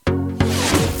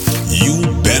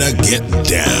to get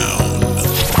down.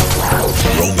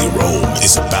 Romie Rome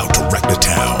is about to wreck the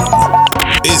town.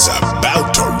 Is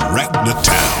about to wreck the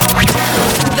town.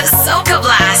 The Soca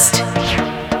Blast.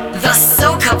 The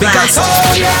Soca Because Blast.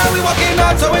 oh yeah, we walking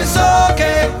out so it's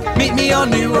okay. Meet me on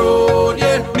the road,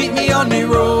 yeah. Meet me on the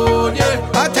road, yeah.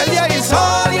 I tell ya it's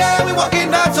all, yeah. We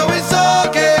walking out so it's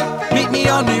okay. Meet me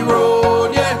on the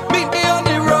road, yeah. Meet me on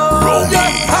the road, Romie.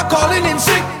 yeah. I'm calling in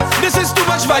sick. This is too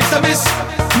much vitamins.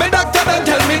 My doctor done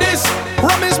tell me this.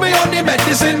 Promise me on the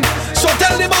medicine. So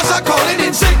tell the boss I'm calling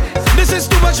in sick. This is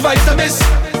too much vitamins.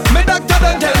 My doctor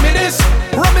done tell me this.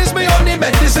 Promise me on the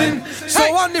medicine. So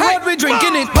on the road we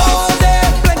drinking it all day.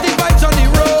 Plenty vibes on the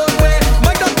roadway.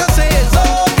 My doctor say it's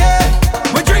okay.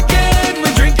 We drinking,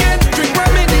 drink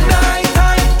rum in the night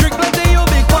time. Drink plenty, you'll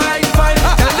be quite fine.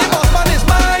 Tell the boss man it's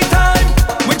my time.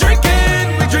 We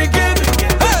drinking.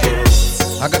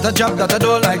 Hey, I got a job that I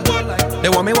don't like. They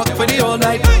want me work for the whole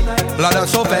night. Lord, I'm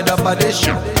so fed up by this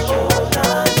shit.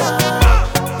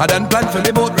 I done planned for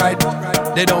the boat ride.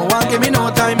 They don't want give me no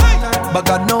time, but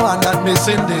God know I'm not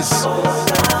missing this.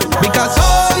 Because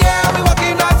oh yeah, we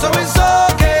walking out so it's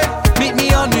okay. Meet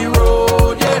me on the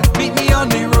road, yeah. Meet me on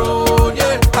the road,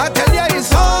 yeah. I tell ya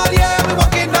it's all, yeah. We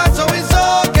walking out so it's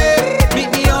okay. Meet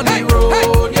me on the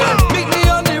road, yeah. Meet me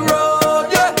on the road,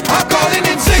 yeah. I'm calling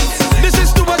in sick. This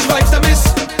is too much vibes to miss.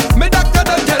 My doctor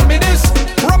done tell me this.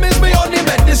 Promise me on the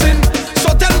medicine.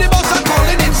 So tell the boss I'm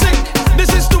calling in sick. This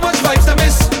is too much vibes to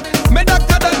miss. My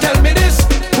doctor done tell me this.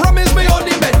 Promise me on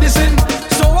the medicine.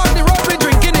 So on the road we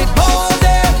drinking it all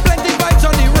day. Plenty vibes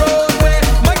on the road.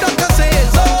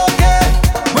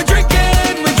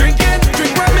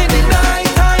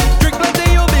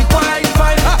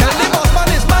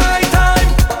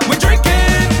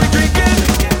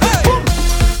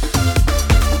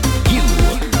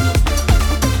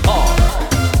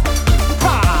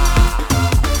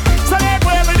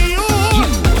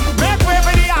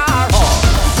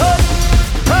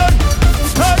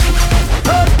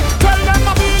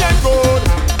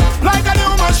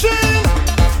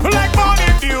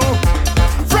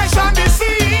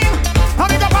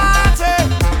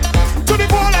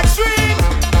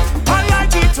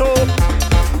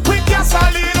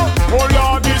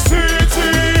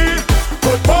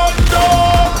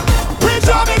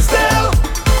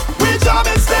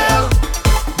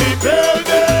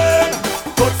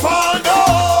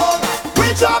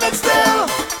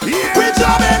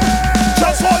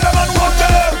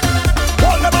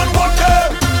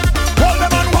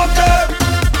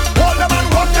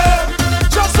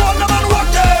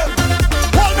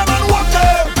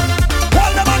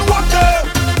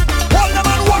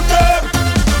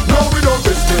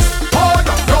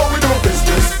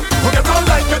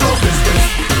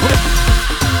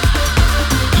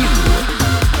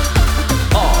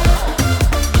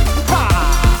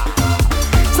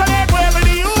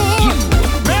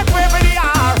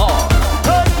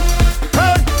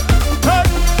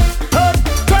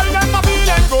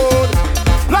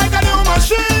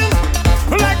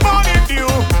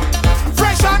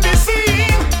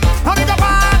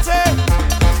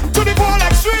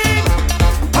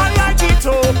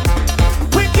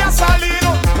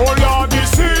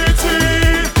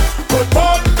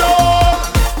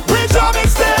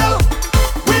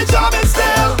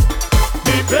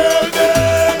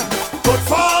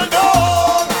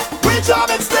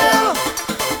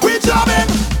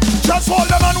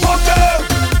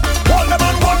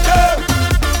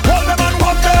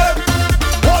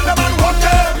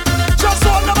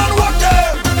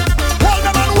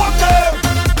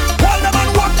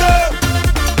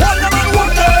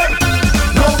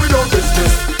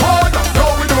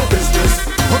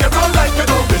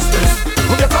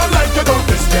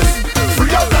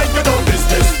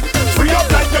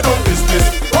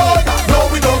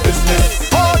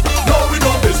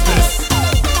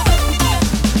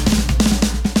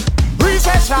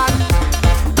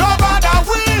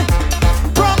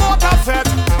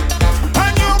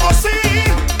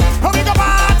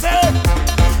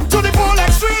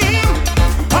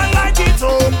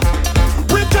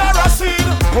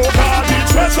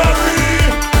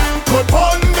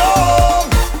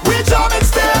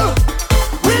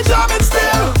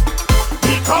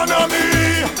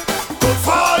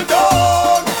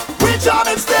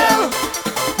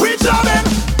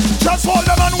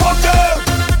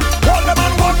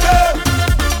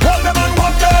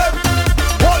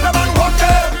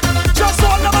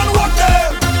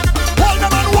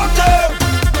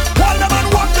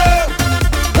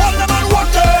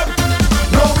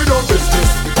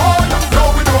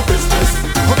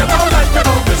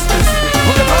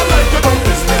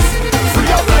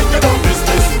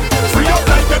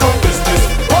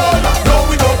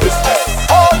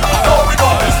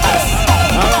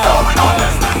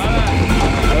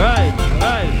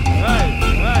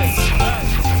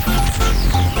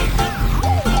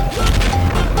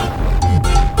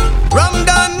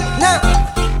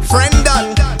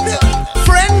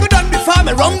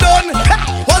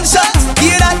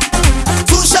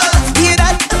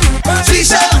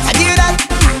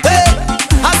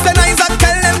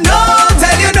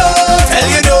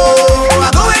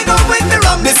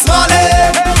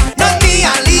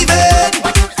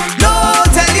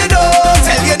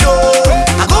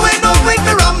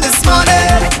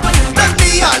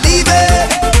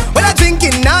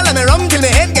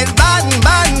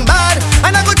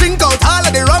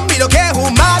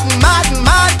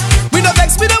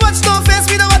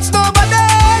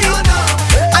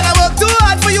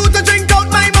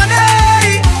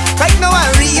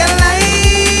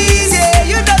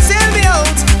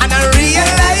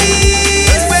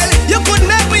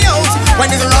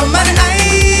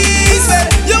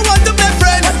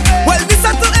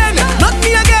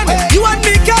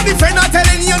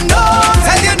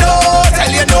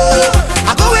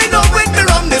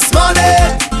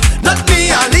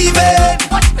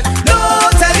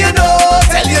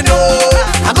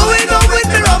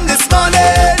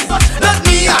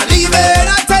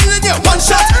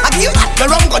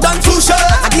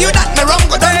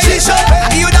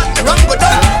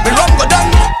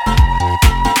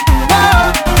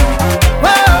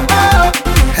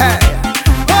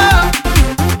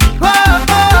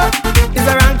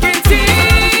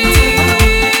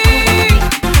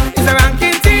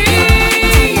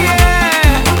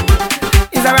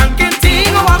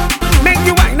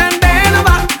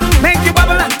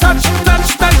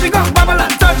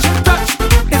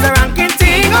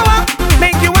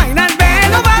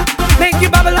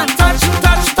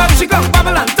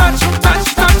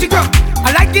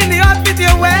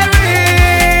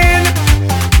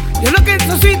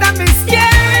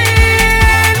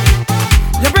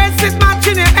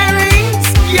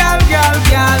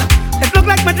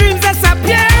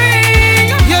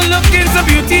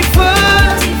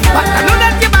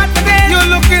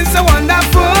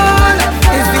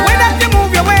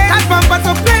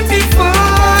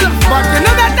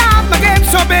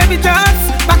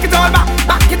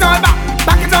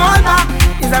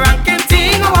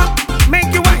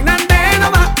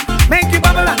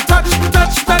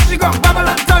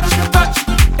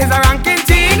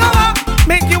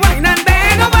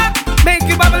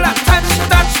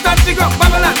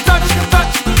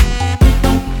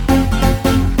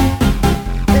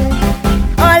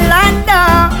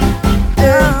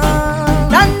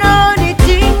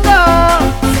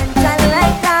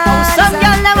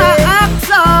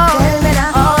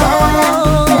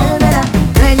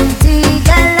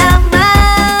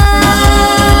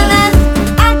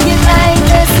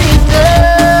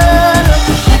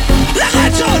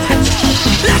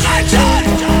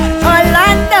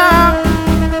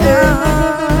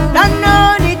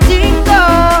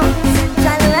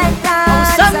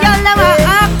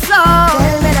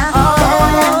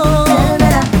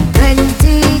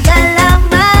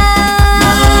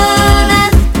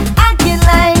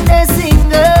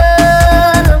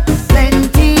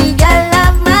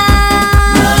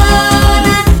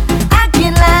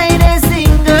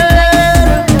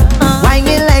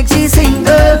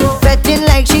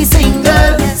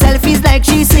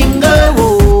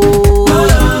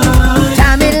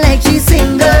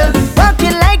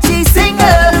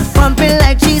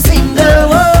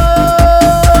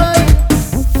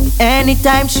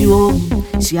 Anytime she home,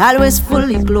 she always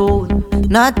fully clothed,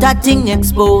 not a thing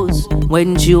exposed.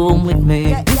 When she home with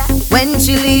me, when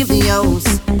she leave the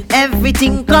house,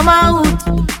 everything come out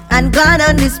and gone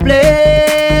on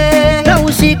display. Now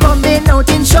she coming out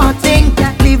in short thing,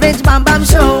 cleavage bam bam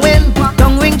showing,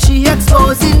 tongue ring she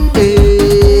exposing.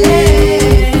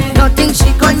 Nothing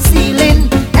she concealing,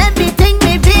 everything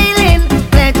revealing.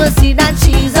 Glad to see that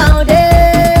she's out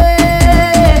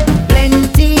there.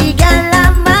 Plenty gal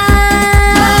a man,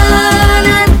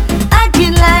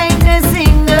 acting like the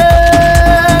single.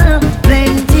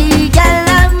 Plenty gal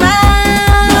a man,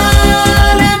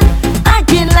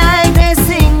 acting like the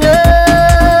single.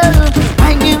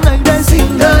 Hanging like the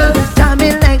single,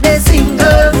 jamming like the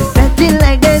single, betting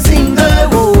like the single.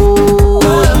 Oh,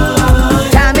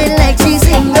 jamming like she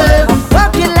single,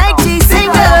 walking like she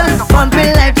single,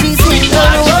 pumping like she single.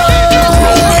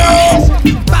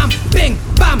 Bam, bing,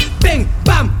 bam, bing,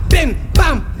 bam, bing,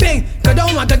 bam, bing.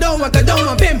 Kadoma, kadoma,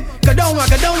 kadoma, bim. Kadoma,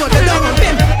 kadoma, kadoma,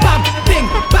 bim. Bam, bing,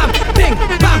 bam, bing,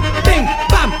 bam, bing,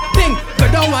 bam, bing.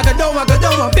 Kadoma, kadoma,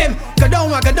 kadoma, bim.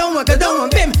 Kadoma, kadoma, kadoma,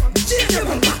 bim.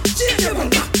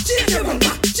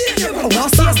 I want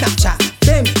some Snapchat,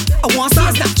 bim. I want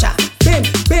some Snapchat, bim,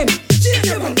 bim.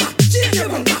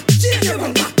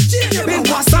 Bim,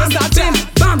 want some Snapchat,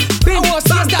 bam, bim. I want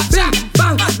some Snapchat,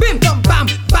 bam, bim, bam, bam,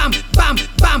 bam, bam,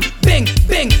 bam, bing,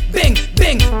 bing, bing,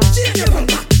 bing.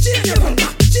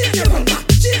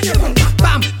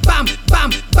 Bam, bam, bam,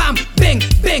 bam, bing,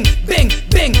 bing, bing,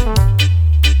 bing.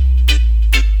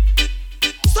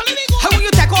 How will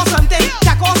you tackle something,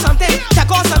 tackle something,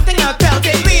 tackle something and belt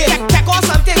it with? Tackle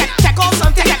something, tackle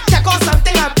something, tackle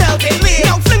something and belt it with.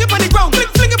 Now fling it on the ground,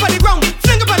 fling it on the ground,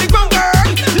 fling it on the ground, girl.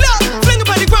 Look, fling it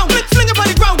on the ground, fling it on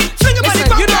the ground, fling it on the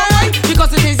ground. You know why?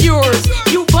 Because it is yours.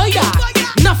 You buy that.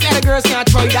 Enough other girls can't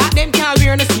try that. Them can't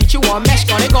wear in the street. You want mesh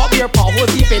on it, got your paw hole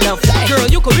deep in the flesh. Girl,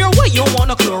 you can wear what you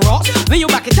want, no Clorox. When you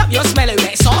back it up, you smell it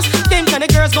wet sauce. Them kind of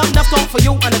girls got enough talk for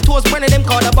you, and the toes one of them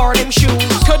called a bar them shoes.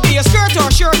 Could be a skirt or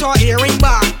shirt or earring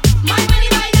bar. My money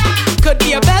buy that. Could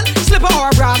be a belt, slipper or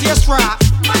brassiere strap.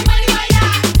 My money buy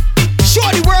that. Show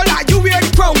the world that you wear the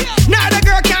crown. Now the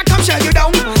girl can't come shut you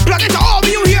down. Plug it to all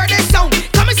when you hear this sound.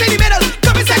 Come and say the middle,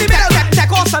 come and say the middle.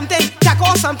 Tackle something,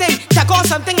 tackle something, tackle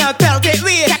something and belt it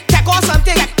with. Tackle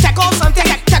something, tackle something,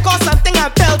 tackle something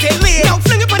and belt it with. Now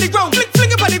fling it on the ground, fling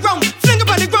it on the ground, fling it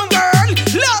on the ground, girl.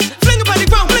 Look, fling it on the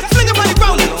ground, fling it on the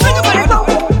ground, fling it on the ground.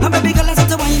 I'm a baby girl, I said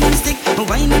to wine and stick,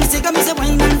 wine and stick. I'm say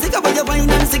wine and stick, about your wine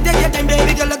and stick. Take your time,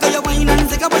 baby girl, look at your wine and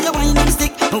stick, about your wine and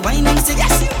stick, wine and stick.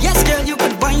 Yes, yes, girl, you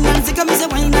could wine and stick. I'm say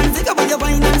wine and stick, about your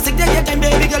wine and stick. Take your time,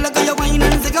 baby girl, look at your wine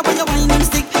and stick, about your wine and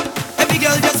stick. Every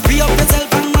girl just free up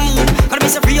yourself and wine. Gotta be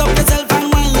so free up yourself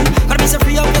and wine. Gotta be so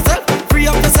free up yourself, free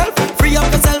up yourself, free up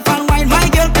yourself and wine. My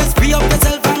girl, just free up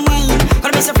yourself and wine.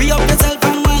 Gotta be so free up yourself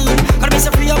and wine. Gotta be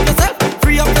so free up yourself,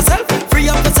 free up yourself, free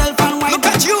up yourself and wine. Look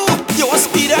at you, you a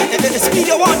speeder, the speed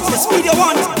you want, the speed you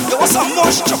want. You want some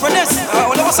more stubbornness,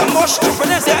 you want some more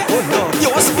stubbornness, yeah.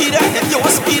 You a speeder, you a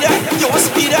speeder, you a speeder.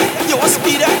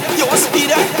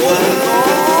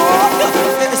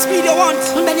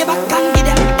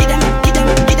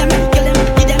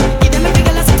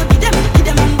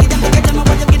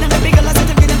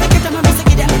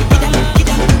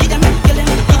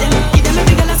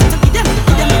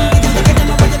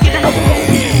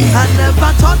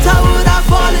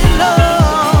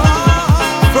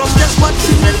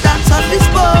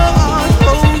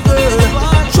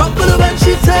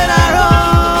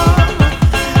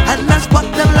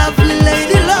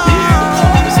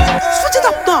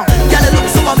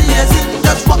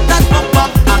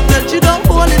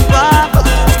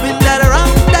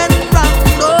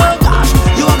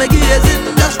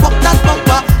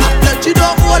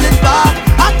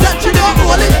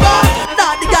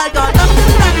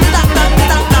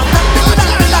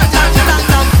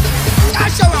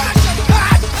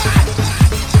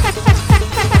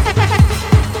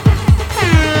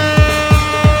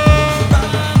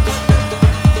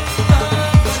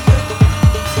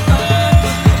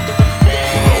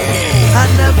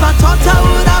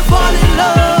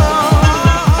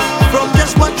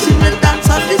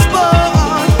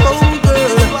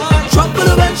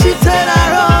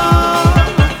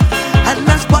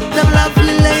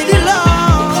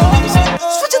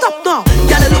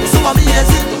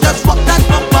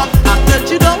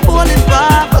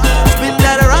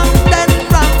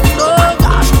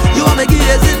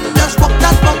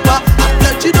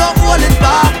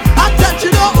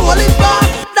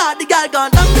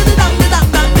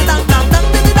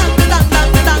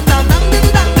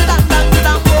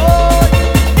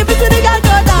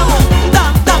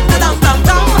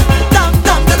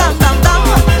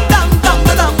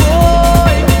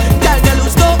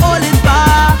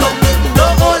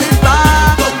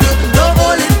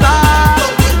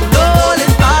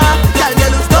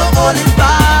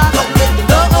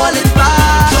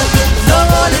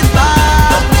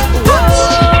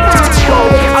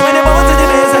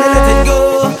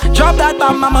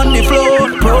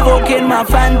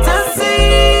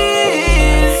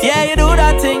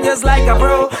 just like a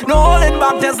pro. No holding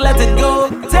back, just let it go.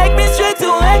 Take me straight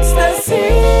to ecstasy.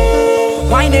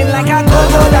 Whining like a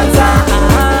go-go dancer,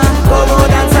 go-go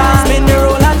dancer. Spin the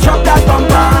roll and drop that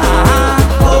bumper,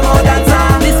 go-go dancer.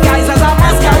 Disguise as a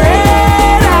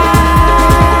masquerade,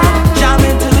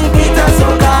 jamming to the beat of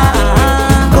soca,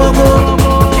 go-go.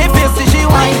 If you see she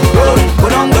whine, roll, go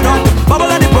down, bubble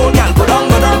on the pole, girl, go down.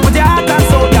 Put your heart and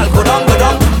soul, girl, go down,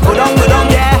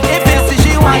 yeah. If you see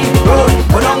she whine, roll,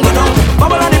 go down,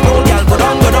 bubble on the pole, girl, go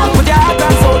down. Put your heart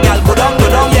and soul, girl, go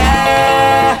down,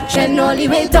 yeah. She only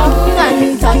way down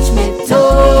and touch me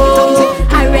toe.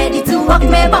 I'm ready to walk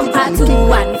me bumper to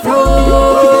and fro.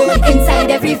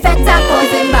 Inside every feta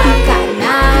causing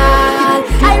bacchanal.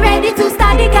 I'm ready to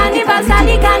start the carnival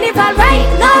right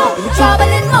now.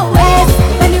 Trouble in my waist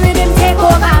when the rhythm take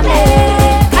over me.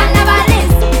 Carnival is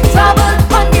trouble,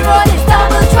 on the road is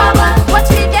double trouble. Watch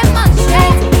me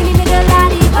demonstrate in the middle of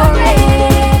the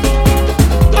parade.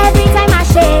 Every time I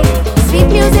shake, sweet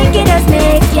music it does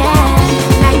make, yeah.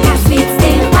 Like a sweet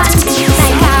still one,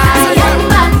 like a young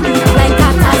man, like a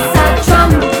tassa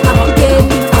drum.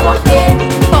 I walk in,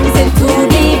 bouncing to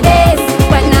the bass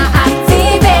when I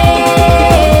activate.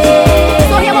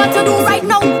 So you want to do right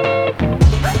now?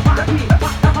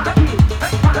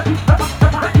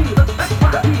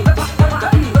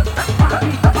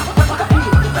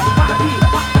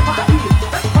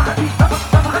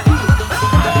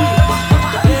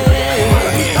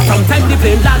 Sometimes the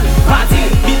plane land party,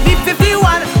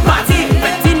 Pt.1 party,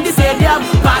 bet in the stadium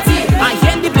party, I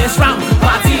hear the place ram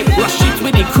party, rush it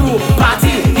with the crew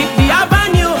party, hit the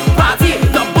avenue party,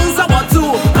 doubles about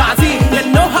two party, you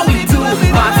know how we do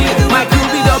party, my crew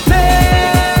be the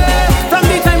play. From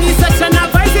the time the session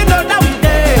advice, you know that we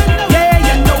there, yeah,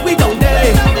 you know we don't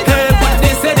there. Hey, what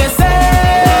they say.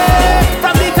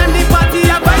 From the time the party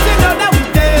advice, you know that we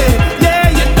there, yeah,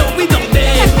 you know we don't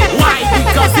there. Why?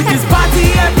 Because it is party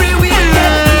every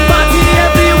weekend, party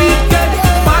every weekend,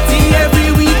 party every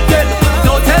weekend.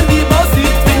 Don't tell me about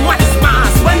it, then what is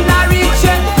mass when I reach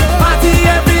it? Party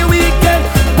every weekend,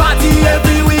 party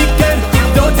every weekend.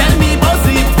 Don't tell me about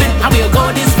it, then I will go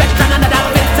this fete and another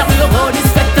fete, I will go this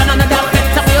fete and another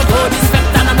fete, I will go this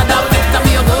fete and another fete, I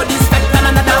will go this fete and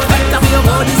another fete, I will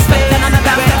go this fete and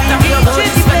another fete, I will go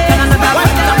this fete and another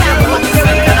fete, I will go this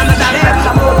fete and another fete.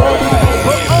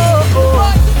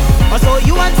 So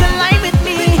you want to line with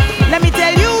me? Let me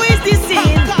tell you is the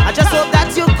scene. I just hope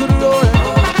that you could roll.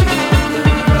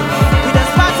 We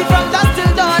just party from dusk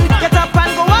till dawn. Get up and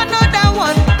go another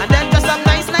one, and then just some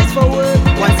nice for work.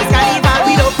 Once it's carnival,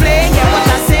 we don't play. Yeah, what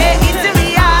I say, it's in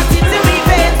me heart, it's in me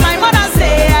veins. My mother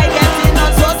say I get it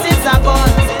on so since I born.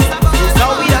 So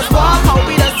we just walk, how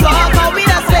we just talk, how we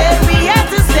just say we here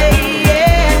to stay.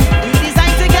 Yeah, we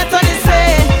designed to get on this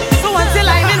train. So until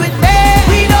I'm in with me,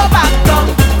 we don't back down.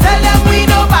 Tell them we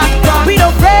don't back down. We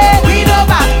don't pray, we don't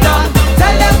back down.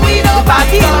 Tell them we don't back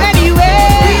down.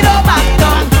 Anyway, we don't back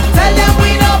down. Tell them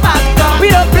we don't back down. We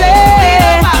don't play, we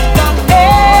don't back down.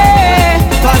 Hey,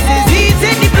 'cause it's heat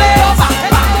in the place,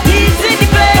 heat in the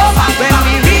place. When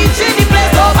we reach in the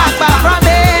place, go back from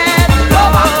it.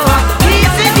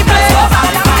 Heat in the place,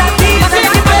 heat in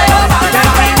the place. When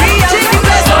we reach in the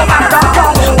place, go back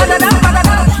from it.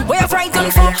 We are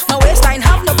frightened for my waistline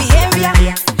have no behavior.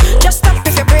 Just stop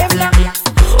if you're brave now.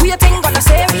 We a thing gonna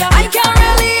save ya. I can't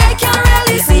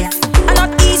really see. I'm not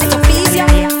easy to please ya,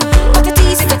 but it's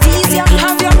easy to tease ya.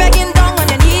 Have you begging down on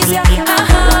your knees ya?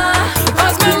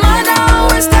 'Cause my mother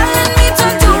always telling me to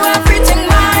do everything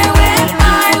my way.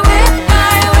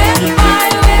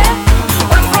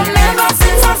 But from ever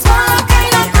since I was small, I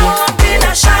kinda grew up in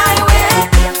a shy way.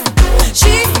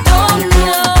 She don't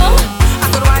know I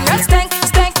could run your stank.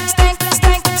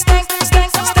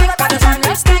 Got a run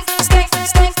your stank.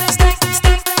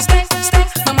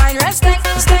 My mind rest stank.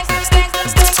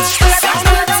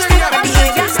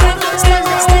 Behavior stank.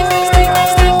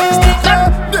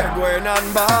 They going on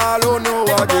ball, oh no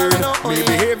again. Me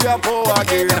behavior poor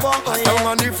again. I'm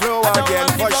on the floor again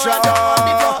for sure.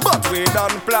 But we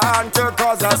done plan to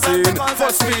cause a scene.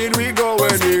 For speed we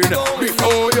going in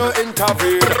before you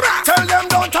intervene. Tell them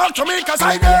don't talk to me 'cause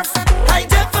I deaf.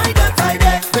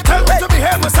 They tell me to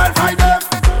behave myself, I deaf.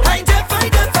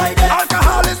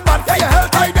 Alcohol is bad for your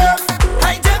health, I deaf.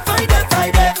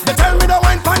 They tell me don't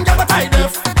wine pan, get but I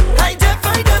deaf.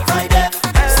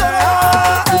 So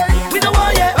We don't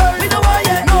want ya, we don't want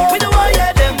ya, we don't want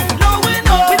ya them. No, we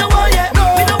know, we don't want ya,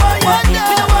 we don't want ya,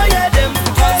 we don't want ya them.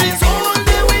 'Cause it's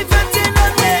only we vetting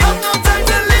and we have no time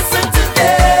to listen to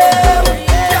them.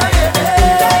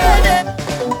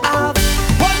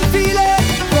 One feeling,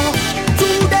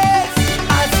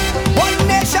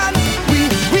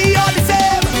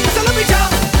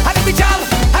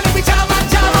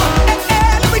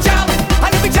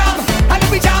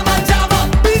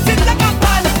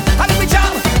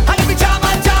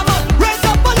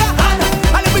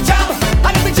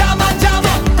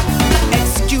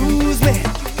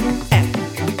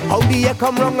 you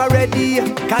come wrong already.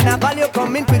 Carnival, you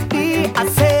coming quickly. I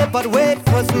say, but wait,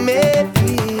 cause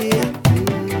maybe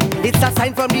it's a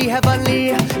sign from the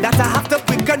heavenly that I have to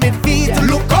quicken it feet.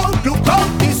 Look out, the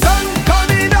sun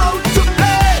coming out to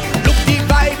play. Look, the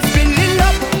vibes filling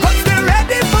up, cause they're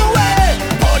ready for way.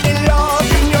 Pour the love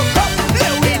in your cup,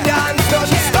 let we dance, don't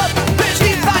stop. Bitch,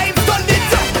 the vibes on the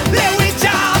top, let we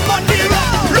jam on the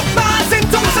road. Look, mass in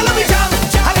tongue, so let me jam,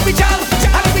 and let me jam,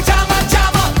 and let me jam and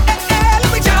jam up.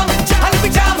 Let me jam, and let me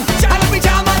jam, and let me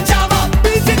jam and jam up.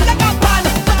 Beat it like a pan,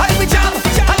 and let me jam,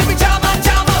 and let me jam and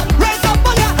jam up. Raise up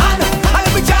on your hand, and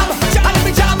let me jam, and let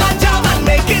me jam and jam and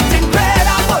make it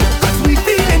incredible. Cause we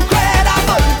feel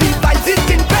incredible, the vibes is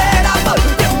incredible,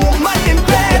 the woman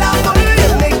incredible,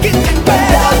 they make it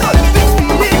incredible. This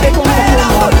feeling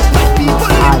incredible, my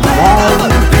people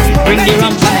incredible. Bring the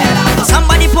rum.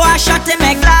 Somebody pour a shot in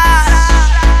my glass.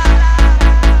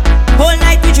 Whole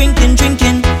night we drinking,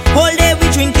 whole day we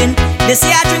drinking. They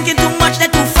say I drinking too much, they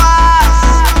too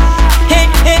fast. Hey,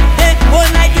 whole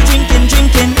night we drinking,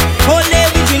 whole day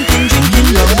we drinking.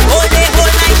 Whole day,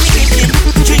 whole night we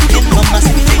drinking, rum, must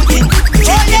be drinking,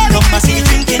 rum, must be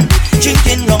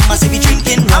drinking, rum, must be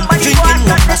drinking, rum, rum,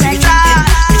 must be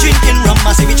drinking, rum,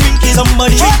 must be drinking.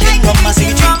 Somebody drinking rum, must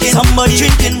be drinking. Somebody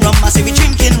drinking rum, must be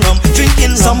drinking rum,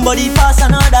 drinking. Somebody pass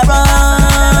another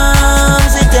rum.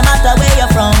 It don't matter where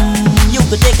you're from. You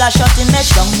could take a shot in that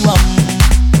strong rum.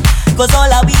 Cause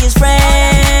all of we is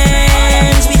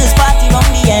friends. We just party from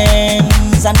the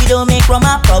ends, and we don't make rum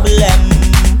a problem.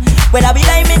 Whether we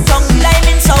liming tongue,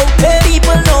 liming south,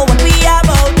 people know what we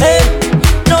about.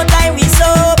 No time we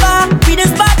sober, we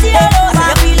just party all over.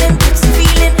 You're feeling tipsy,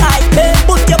 feeling high.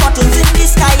 Put your bottles in the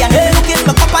sky and look in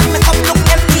my cup and my cup look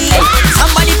empty.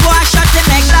 Somebody pour a shot in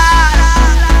my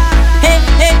glass.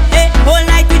 Hey, whole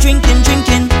night we drinking,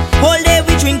 whole day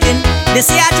we drinking. They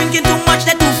say I drinking too much,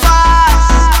 they too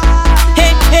fast.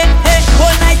 Hey,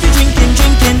 whole night we drinking,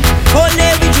 whole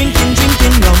day we drinking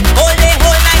rum. Whole day,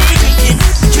 whole night we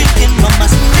drinking rum,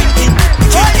 must be drinking,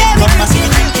 rum, must be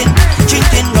drinking.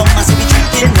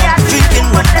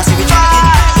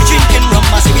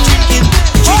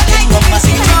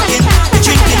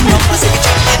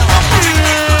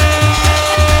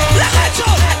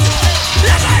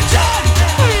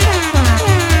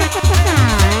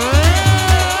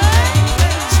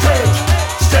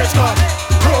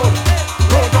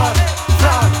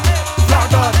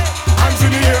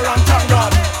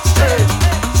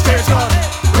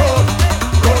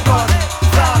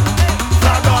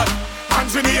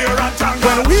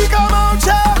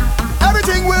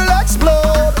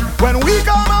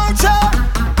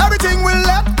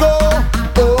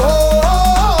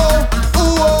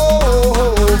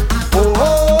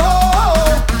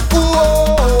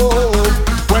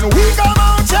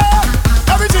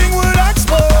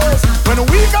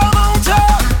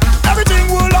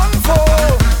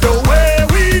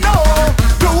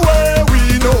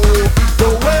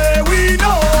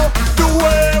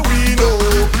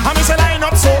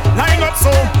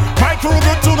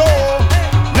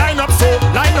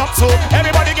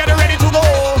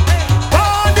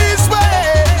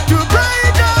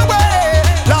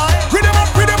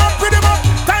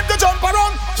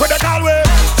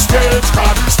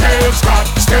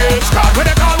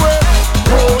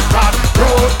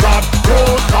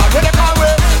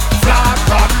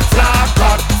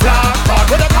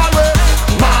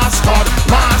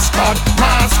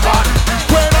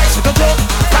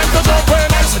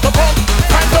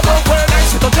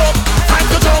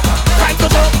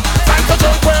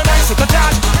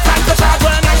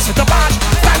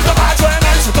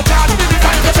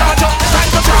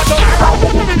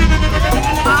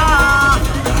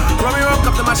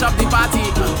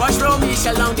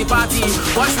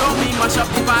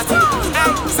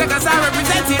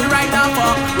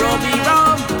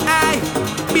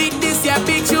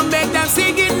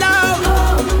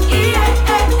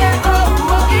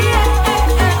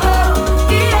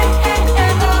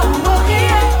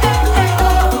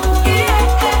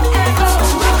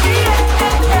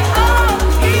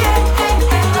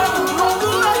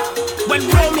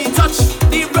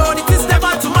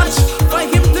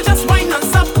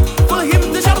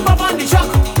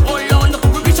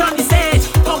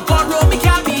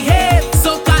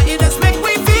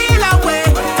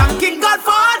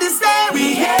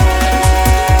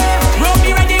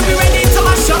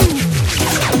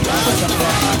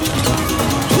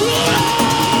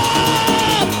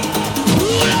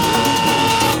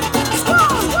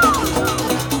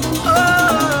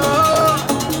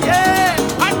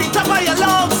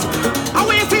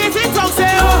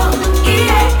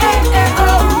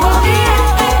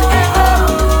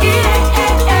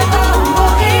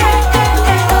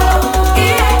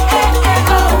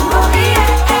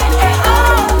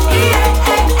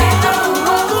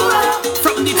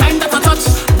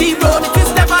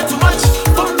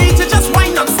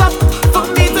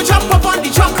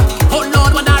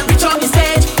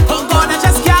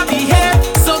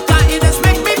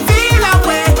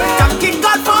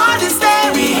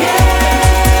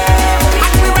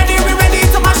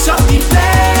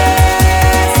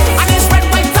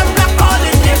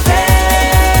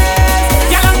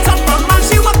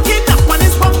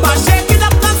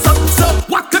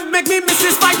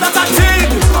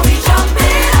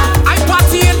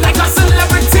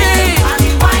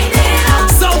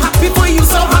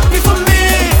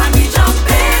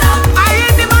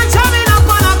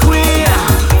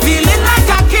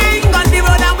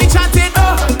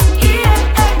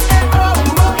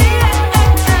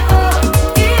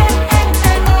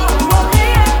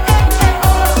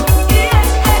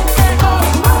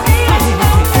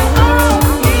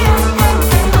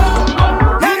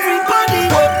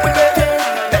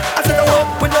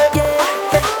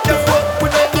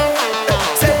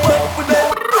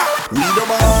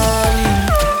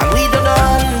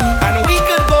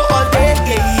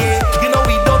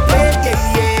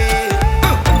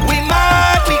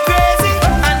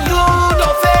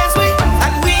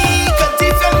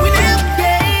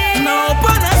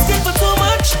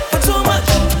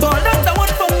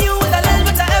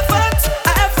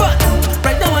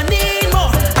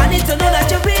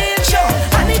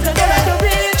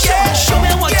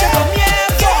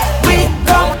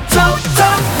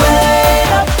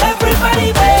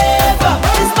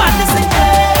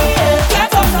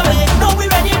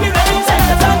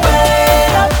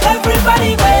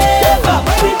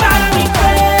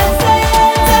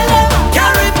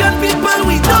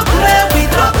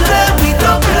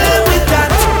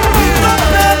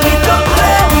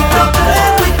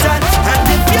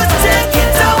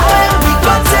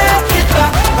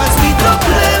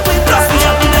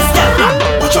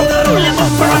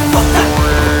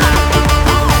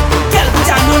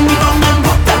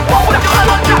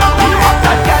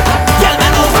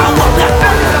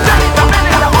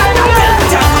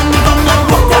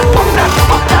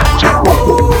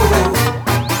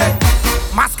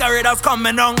 just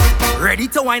coming on, ready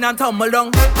to wine and tumble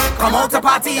down. Come out to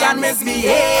party and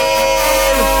misbehave.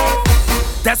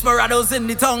 Desperados in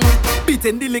the tongue,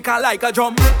 beating the liquor like a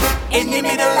drum. In the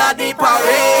middle of the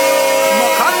parade,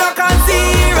 Mocha and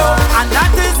zero, and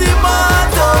that is the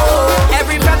motto.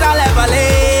 Every petal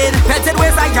leveling, petted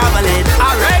waist like javelin.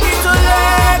 I'm ready to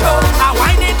let go, I'm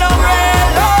winding down real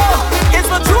low. It's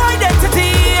my true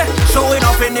identity, showing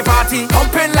off in the party,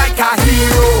 pumping like a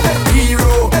hero,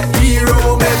 hero,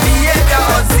 hero. My behavior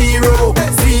on zero,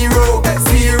 zero,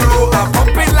 zero. I'm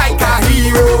pumping like a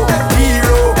hero,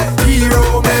 hero,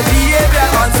 hero. My behavior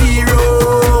on zero.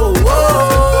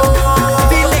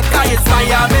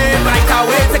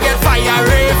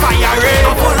 Fire,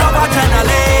 I'm full of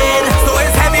adrenaline, so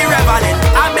it's heavy reveling.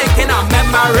 I'm making a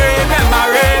memory,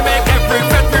 make every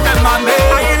friend remember me.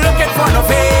 I ain't looking for no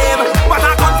fame, but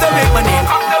I come to make my name.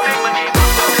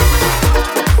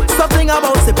 Something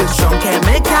about sipping strong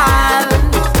chemical,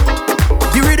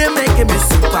 the rhythm making me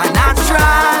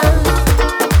supernatural.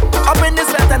 Up in this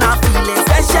sweat and I'm feeling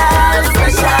special,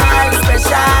 special,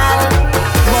 special.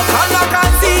 More color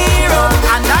and zero,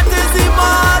 and that is the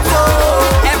motto.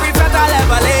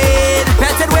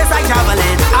 Petted waist like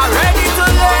javelin. I'm ready to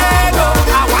let go,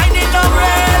 I'm winding up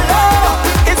real low.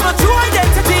 It's my true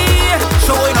identity,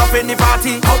 showing up in the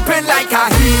party, pumping like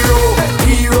a hero,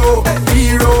 hero,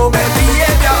 hero. My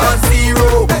behavior on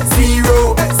zero,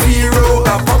 zero, zero.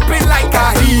 I'm pumping like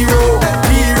a hero,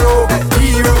 hero,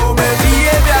 hero. My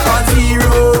behavior on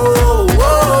zero.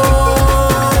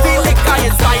 The liquor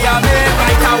inspire me,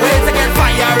 right away to get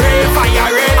fiery,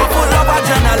 fiery. I'm full of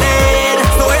adrenaline,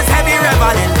 so it's heavy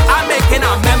reveling. In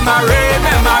a memory,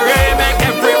 make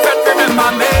every friend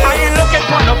remember me. I ain't looking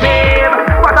for no fame,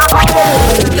 but I'm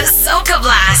The Soca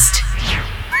Blast.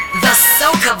 The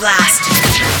Soca Blast.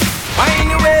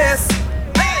 Wine your waist,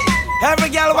 every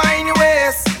girl wine your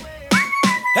waist,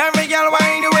 every girl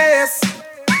wine your waist.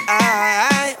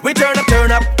 We turn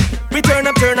up, we turn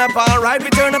up, alright. We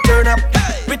turn up,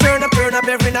 we turn up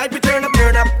every night. We turn up,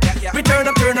 we turn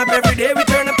up every day. We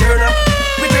turn up,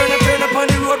 we turn up on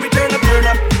the road. We turn up.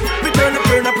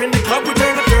 Turn up in the club, we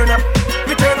turn up.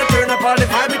 We turn up all the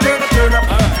vibe, we turn up.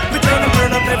 We turn up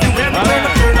everywhere, we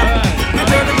turn up. We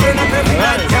turn up every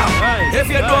night, yeah. If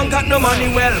you don't got no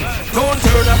money, well, don't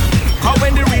turn up. How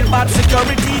when the real bad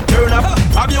security turn up,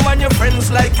 grab you and your friends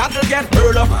like cattle get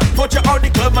hurt up. Put you out the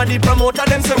club and the promoter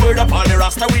them say word up. All the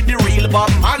rasta with the real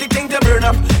Bob Marley think they burn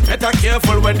up. Better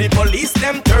careful when the police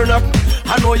them turn up.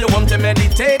 I know you want to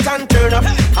meditate and turn up.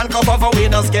 Handcuff of a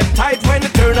winners get tight when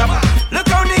they turn up. Look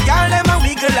how the girl them a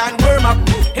wiggle and worm up.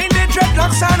 In the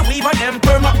dreadlocks and weave on them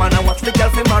perm up. Man I watch the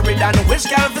girl fi married and wish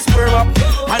girl fi sperm up.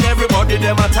 And everybody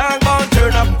them a tongue bound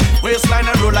turn up. Waistline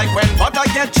a roll like when butter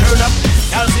get churned up.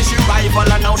 Girl see she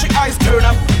rival and now she eyes turn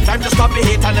up. Time to stop the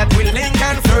hate and that will link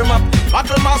and firm up.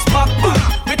 Battle must pop.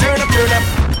 We turn up.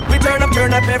 We turn up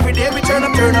every day. We turn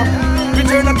up. We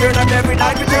turn up every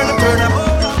night. We turn up.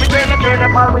 We turn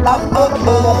up all we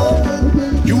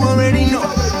love. You already know.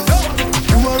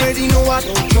 You already know I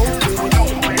don't joke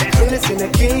with. It's in a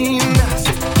game.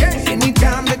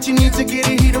 Anytime that you need to get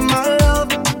a hit of my love,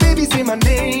 baby say my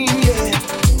name,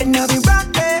 yeah. And I'll be right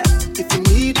there if you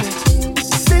need me.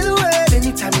 Say the word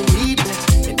anytime you need me.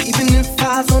 And even if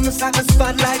I was on the side of the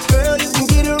spotlight, girl, you can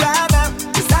get it right now.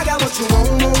 Cause I got what you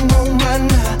want, right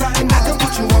now. And I can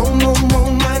put you on,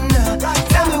 right now.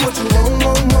 Tell me what you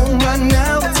want, right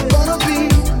now. What's it gonna be?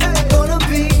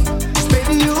 Cause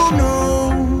baby you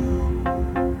know,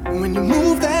 when you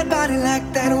move that body like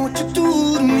that, what you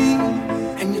do to me.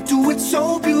 And you do it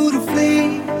so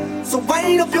beautifully. So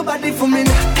wind up your body for me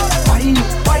now.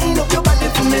 Wind up your body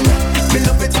for me now. Me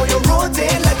love it when you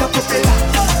rotate like a propeller.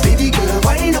 Baby girl,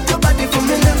 wind up your body for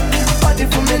me now. Body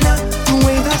for me now. The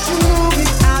way that you move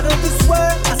it out of this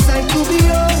world. I signed to be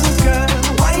yours, girl.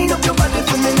 Wind up your body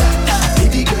for me now.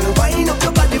 Baby girl, wind up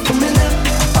your body for me now.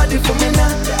 Body for me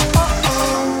now.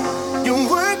 You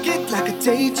work it like a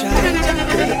day job.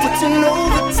 Girl, you put in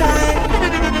overtime.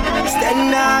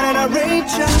 Stand out and I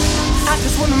rate ya. I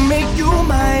just wanna make you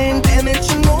mine. Damn it,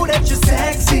 you know that you're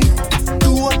sexy.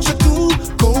 Do what you do,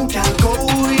 go gal, go.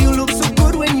 You look so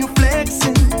good when you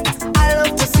flexing. I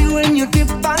love to see when you dip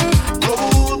and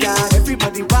roll. Got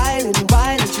everybody wildin'.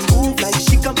 She move like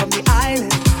she come from the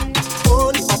island.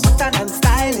 Holy papa, I'm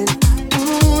styling.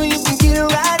 You can get it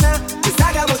right now. Cause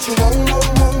I got what you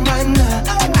want right now.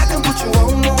 And I can put you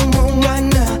on right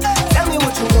now. Tell me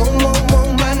what you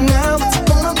want right now. What's it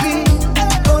gonna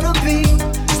be?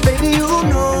 Cause baby you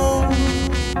know,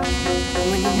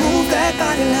 when you move that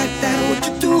body like that, what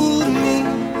you do to me.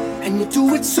 And you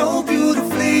do it so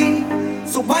beautifully.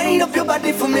 So wind up your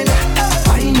body for me now.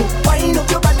 Wind up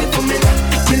your body for me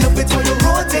now. Me love it how you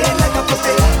rotate like a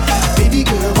puppet. Baby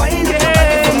girl, wind up your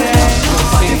body for me.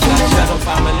 Shadow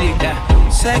family, yeah.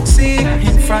 Sexy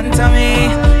in front of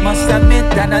me. Must admit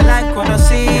that I like what I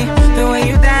see. The way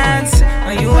you dance,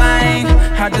 when you whine,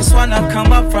 I just wanna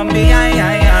come up from behind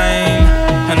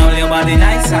and hold your body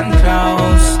nice and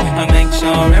close, and make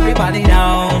sure everybody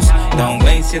knows. Don't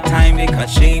waste your time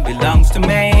because she belongs to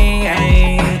me.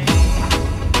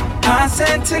 I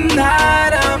said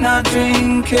tonight I'm not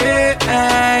drinking,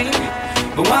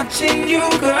 but watching you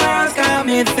girls got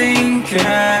me thinking.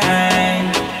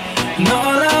 And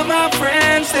all of my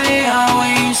friends, they are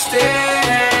wasted.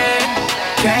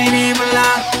 Can't even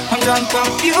lie, I'm drunk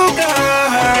off you,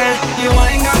 girl. You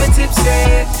ain't got me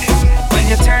tipsy. When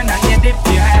you turn and you dip,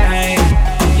 yeah.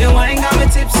 You ain't got me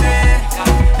tipsy.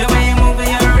 The way you move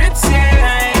your hips,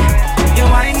 yeah. You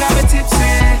ain't got me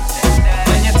tipsy.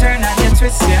 When you turn and you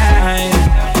twist, yeah.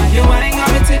 You ain't got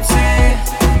me tipsy.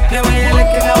 The way you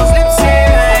lick those lips,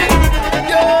 yeah.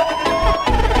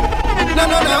 No,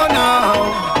 no, no, no.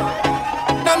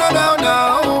 No, no, no, no.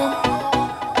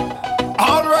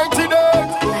 All righty then.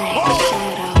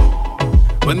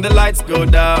 When the lights go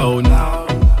down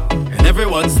and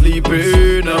everyone's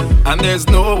sleeping and there's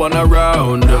no one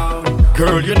around,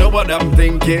 girl, you know what I'm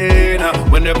thinking.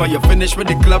 Whenever you finish with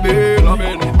the clubbing,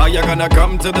 are you gonna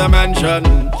come to the mansion?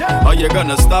 Are you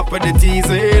gonna stop with the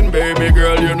teasing? Baby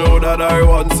girl, you know that I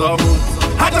want some.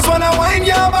 I just wanna wind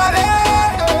your body.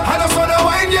 I just wanna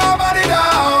wind your body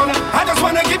down. I just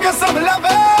wanna give you some love.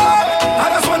 I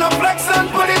just wanna flex and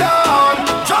put it on.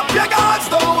 Drop your guards,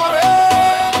 don't worry.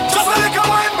 Just a little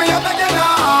wine, me I beg you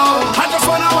now. I just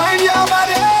wanna wind your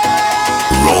body.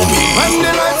 Romie. When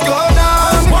the lights go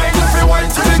down, wind every wine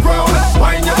to the ground.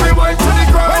 Wind every wine to the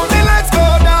ground. When the lights go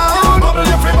down, bubble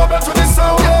every bubble to the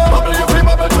sound. Bubble every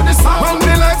bubble to the sound. When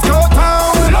the lights go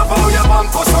down, love how your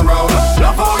bump us around.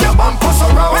 Love how your bump us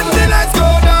around. When the lights go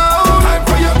down, time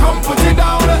for you come put it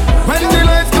down. When the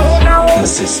lights go down,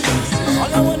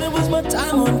 all I wanted was my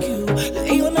time on cue.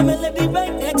 Lay on a melody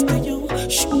right next to you.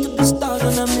 Shoot to the stars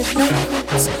on a midnight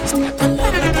cruise. Stay up and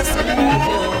love like it's something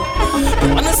you.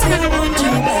 Don't wanna say I want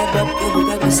you back, but baby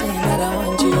got me saying that I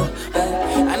want you back.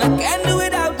 And I can't do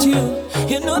without you.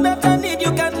 You know that I need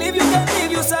you, can't leave you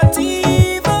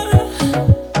sativa.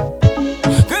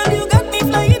 Girl, you got me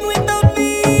flying without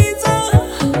visa.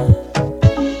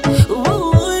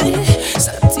 Ooh,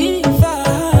 sativa.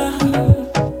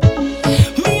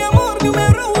 Mi amor,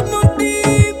 numero uno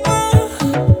diva.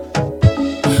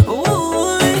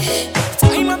 Ooh,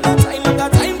 time after time after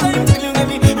time, till you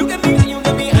get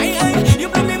me, high. You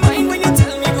blow me mind when you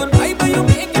tell me goodbye, but you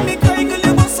making me cry, girl,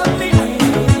 you bust up me high.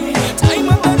 Time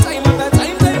after time after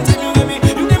time, till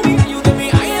you get me,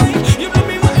 high. You blow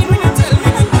me mind when you tell me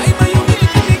goodbye, but you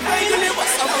making me cry, girl, you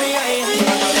bust up me high.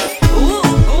 Ooh,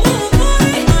 boy,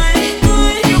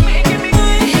 you making me,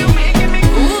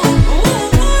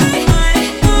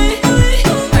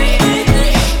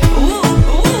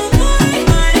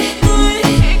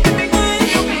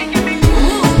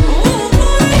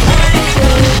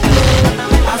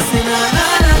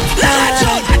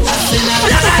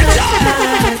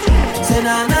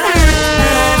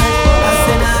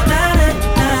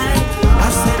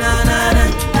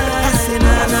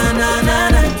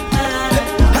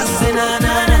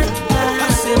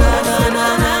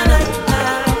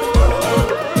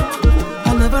 I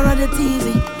never had it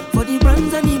easy for the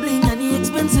brands and the bling and the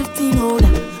expensive thing.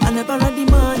 I never had the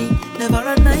money, never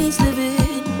had nice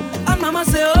living. And mama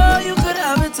say, oh, you could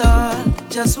have it all,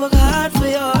 just work hard for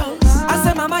yours. I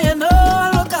say, mama, you know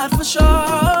I'll work hard for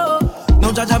sure.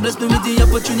 Now Jaja bless me with the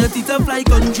opportunity to fly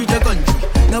country to country.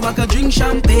 Now I can drink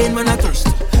champagne when I thirst.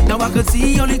 Now I can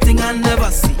see only thing I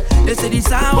never see. They say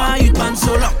this hour you'd man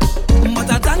so lucky. But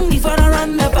I thank me for the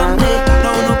run the family.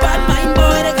 Now no bad mind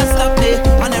boy they can stop me.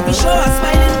 On every show I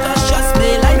smiling cause trust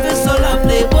me, life is so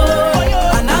lovely.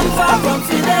 Whoa. And I'm far from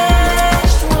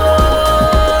finished.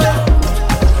 Whoa.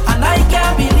 And I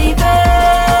can't believe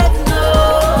it. No.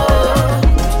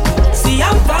 See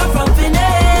I'm far from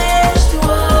finished.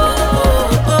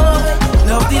 Whoa.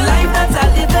 Love the life that I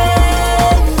live in.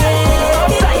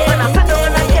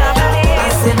 I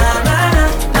say na na na.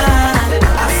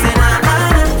 I say na na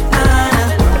na.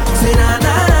 Say na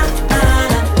na na.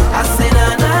 I say na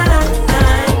na na.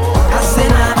 I say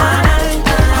na na na.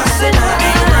 I say na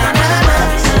na na.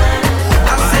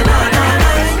 I say na na na.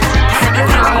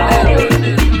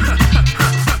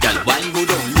 Girl, wine go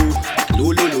down low,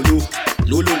 low, low, low, low,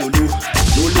 low, low, low, low,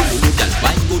 low, low, low. Girl,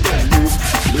 wine go down low,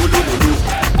 low, low, low,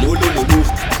 low, low, low, low,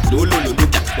 low, low, low, low.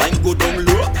 Girl, wine go down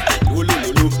low, low, low,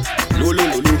 low, low, low, low,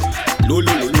 low, low,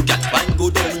 low, low, low. Girl, wine go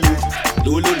down low,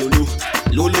 low, low, low, low,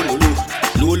 low, low, low,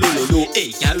 low, low, low, low. Hey,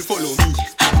 girl.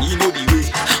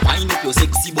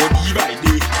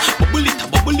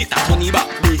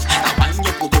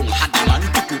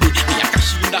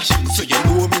 dashing, so you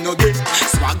know me no get.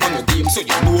 Swag on the game, so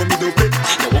you know me do it.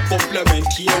 You walk compliment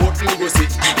here, what me go say.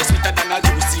 You're sweeter than a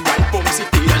juicy white pump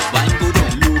city. That wine go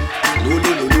down low, low,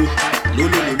 low, low, low, low,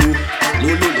 low, low, low,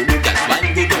 low, low, low. That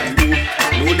wine go down low,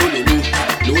 low, low, low, low,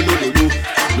 low, low, low,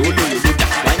 low, low, low.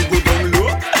 That wine go down low,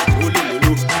 low, low, low,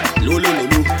 low, low,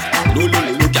 low, low, low,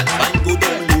 low, low. That wine go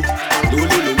down low, low,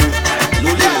 low, low, low,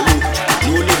 low, low,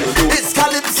 low, low, low, low. It's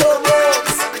Calypso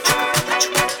Rose,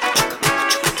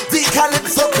 the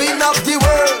Calypso queen of the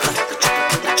world.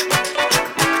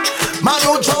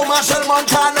 Manu Joe Marshall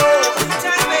Montano.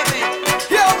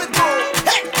 Here we go.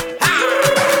 Hey.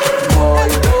 Boy,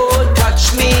 don't touch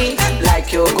me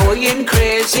like you're going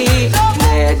crazy.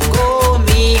 Let go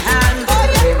me hand,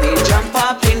 let me jump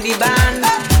up in the band.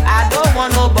 I don't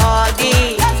want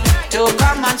nobody to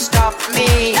come and stop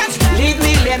me. Leave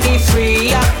me, let me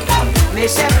free up.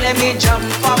 Myself, let me jump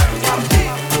up.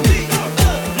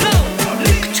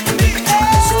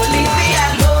 So leave me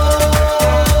alone.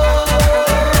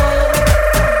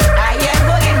 I ain't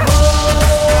going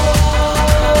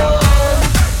home.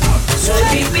 So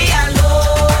leave me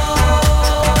alone.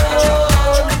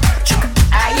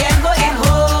 I ain't going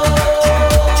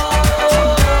home.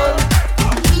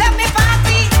 Let me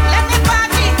party, let me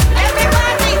party, let me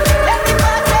party, let me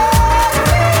party.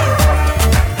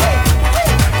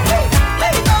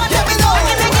 Let me go, let me go,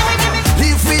 give me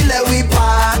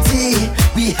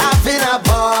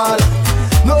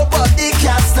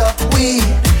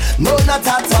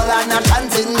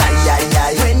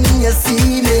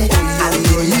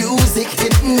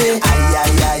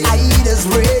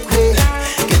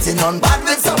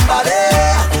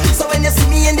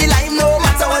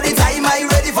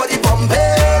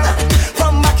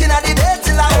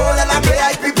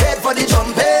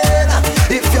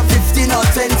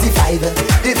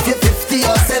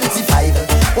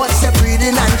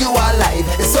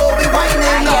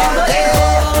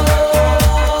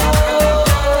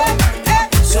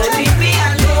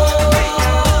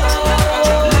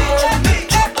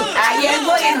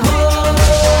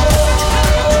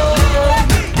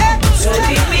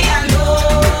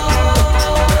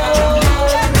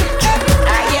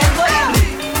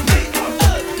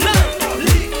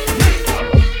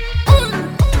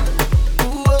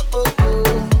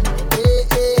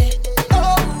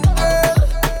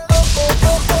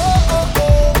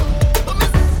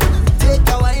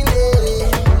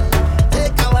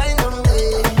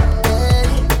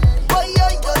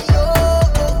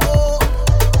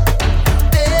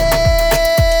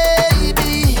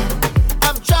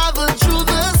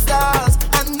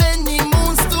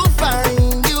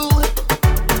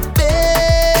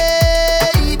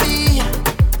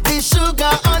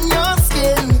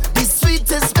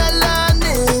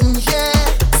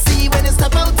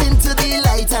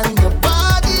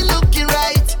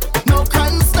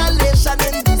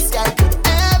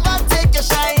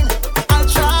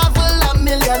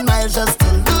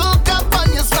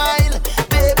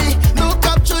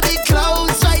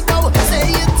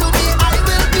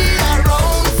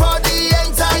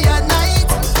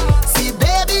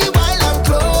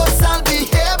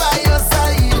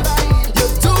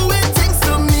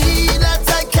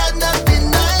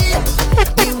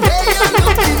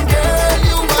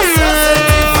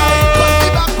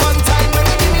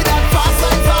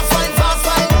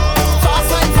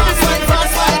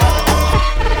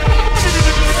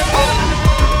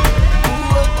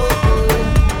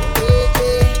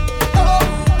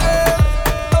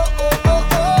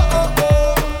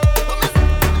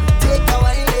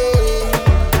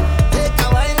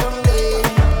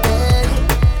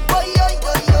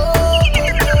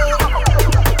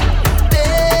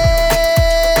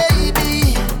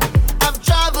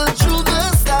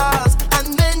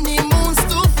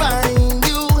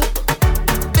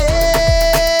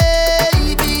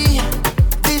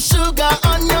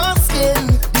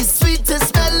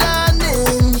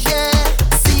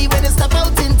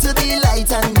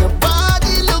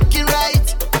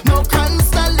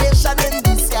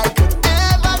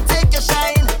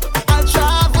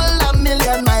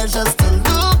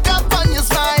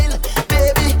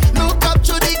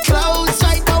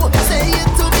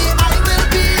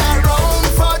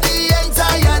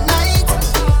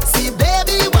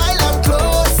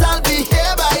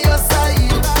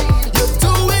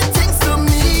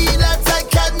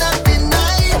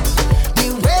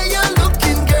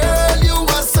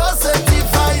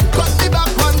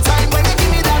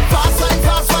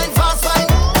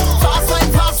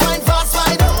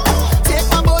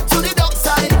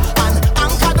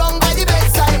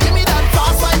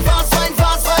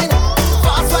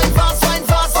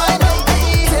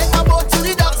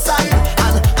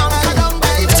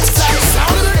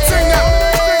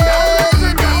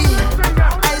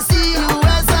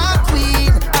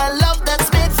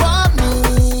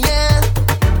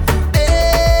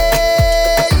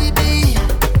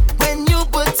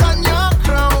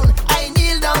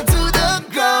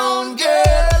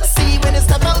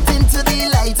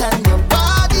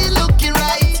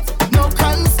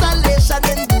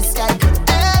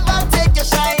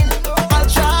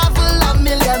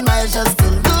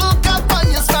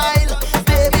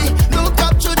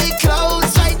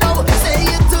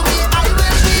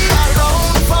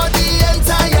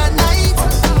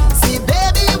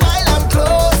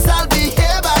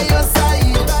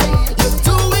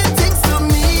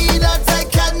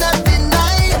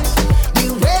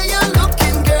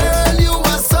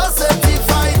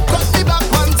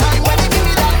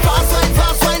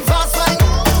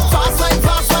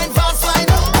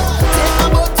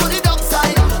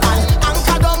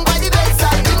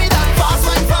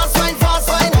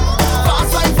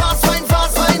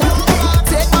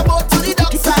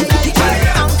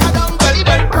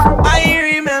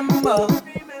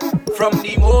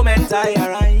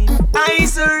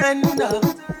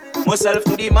Myself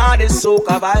to the maddest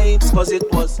soca vibes, cause it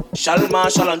was Shal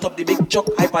Marshall on top the big chuck.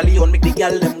 Hyper Leon make the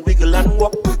gal them wiggle and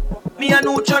walk. Me and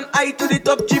Uchan I to the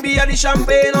top, GB and the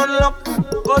champagne unlock.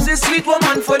 Cause it's sweet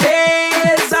woman for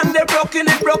days, and they broken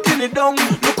it down.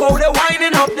 Look how they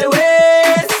winding up the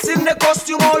waist, in the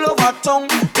costume all over tongue.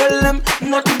 Tell them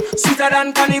nothing sweeter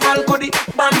than carnival, cause the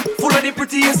band full of the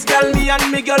prettiest gal. Me and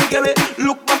me girl give it.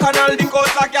 Look back on all the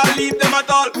cause I can't leave them at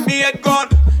all. Me head gone.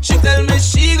 She tell me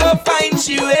she go find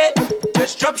she way.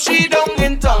 Just drop she down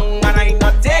in tongue, and I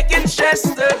not taking stress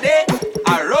today.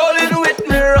 I rolling with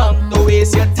me rum. Don't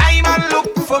waste your time and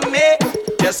look for me.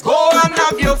 Just go and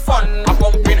have your fun. I'm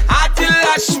pumping hard till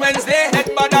Ash Wednesday.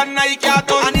 Head bad and I can't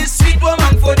done. And it's sweet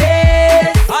woman for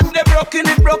days. And they broken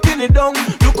it down.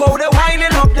 Look how they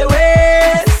winding up the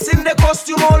waist, in the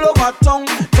costume all over tongue.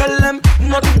 Tell them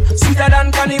nothing sweeter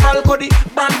than carnival, cause the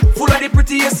band full of the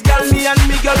prettiest gal. Me and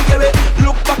me girl give it.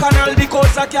 Look back on all the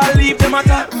cause I can't leave them at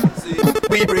all.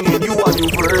 We bringing you a new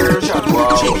version.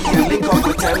 GB link up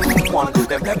with Pt.1.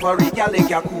 Them peppery gal they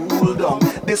can cool down.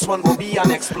 This one will be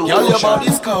an explosion. Girl, your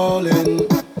body's calling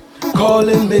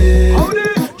me.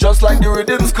 Just like the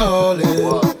rhythm's calling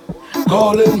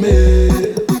me.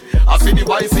 I see the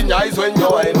voice in your eyes when you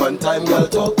whine one time, girl,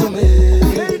 talk to me.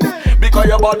 Because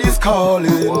your body's calling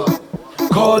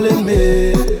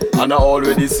me. And I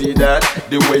already see that,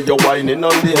 the way you're whining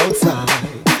on the outside.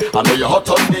 I know you're hot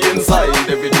on the inside,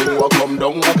 everything will come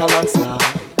down like a landslide.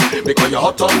 Because you're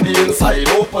hot on the inside,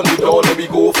 open the door, let me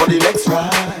go for the next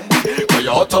ride. Because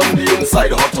you're hot on the inside,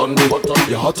 you're hot on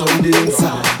the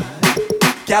inside.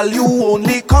 Girl, you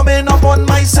only coming up on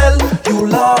my cell, you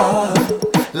love.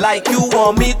 Like you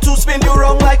want me to spin you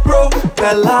wrong like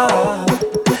propeller.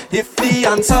 If the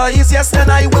answer is yes, then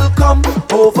I will come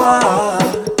over.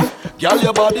 Girl,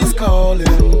 your body's calling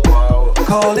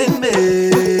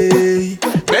me.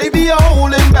 Baby, you're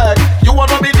holding back. You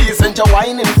wanna be decent, you're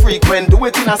whining frequent. Do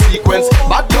it in a sequence.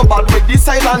 But you're bad with the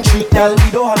silent treat, girl.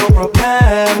 We don't have no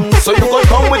problem. So you go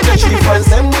down with your 3 friends,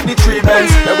 them with the 3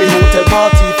 bands. Let we hotel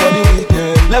party for the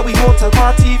weekend. Let we hotel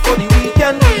party for the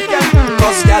weekend.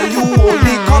 Cause girl, you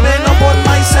only coming up on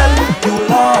my cell, you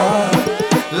love.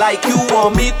 Like you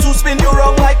want me to spin you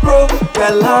wrong like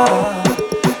propeller.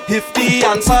 If the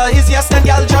answer is yes, then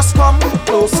girl, just come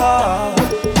closer.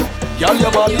 Girl,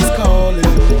 your body's calling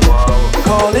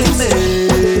me.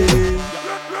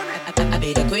 I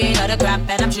be the queen of the crap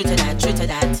and I'm true to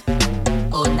that.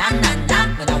 Oh na na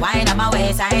na, when I wind on my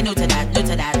waist, I ain't new to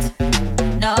that.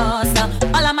 No, so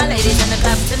all of my ladies in the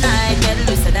club tonight, get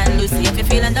looser than Lucy if you're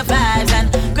feeling the vibes. And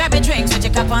grab your drinks with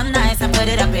your cup on nice and put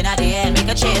it up in the air, make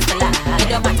a cheers to life. It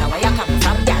don't matter where you come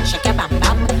from, girl, shake your bam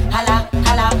bam. Holla,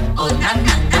 holla, oh na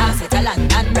na na. Say to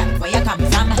London, rap where you come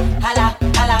from. Holla,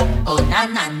 holla, oh na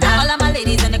na na. All of my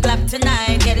ladies in the club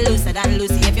tonight, get looser than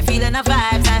Lucy if you're feeling the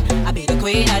vibes. And I be the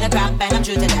queen of the crap and I'm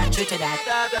true to that.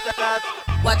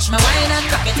 Watch my wine and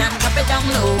rock it and drop it down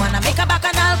low. And I make a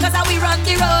bacchanal cause how we run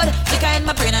the road. Liquor in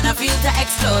my brain and I feel to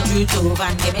explode. Through Tove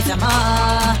and give me some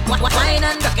more. Wine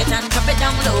and rock it and drop it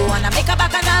down low. And I make a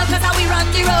bacchanal cause how we run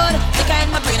the road. Liquor in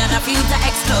my brain and I feel to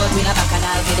explode. We a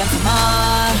bacchanal, give them some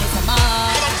more.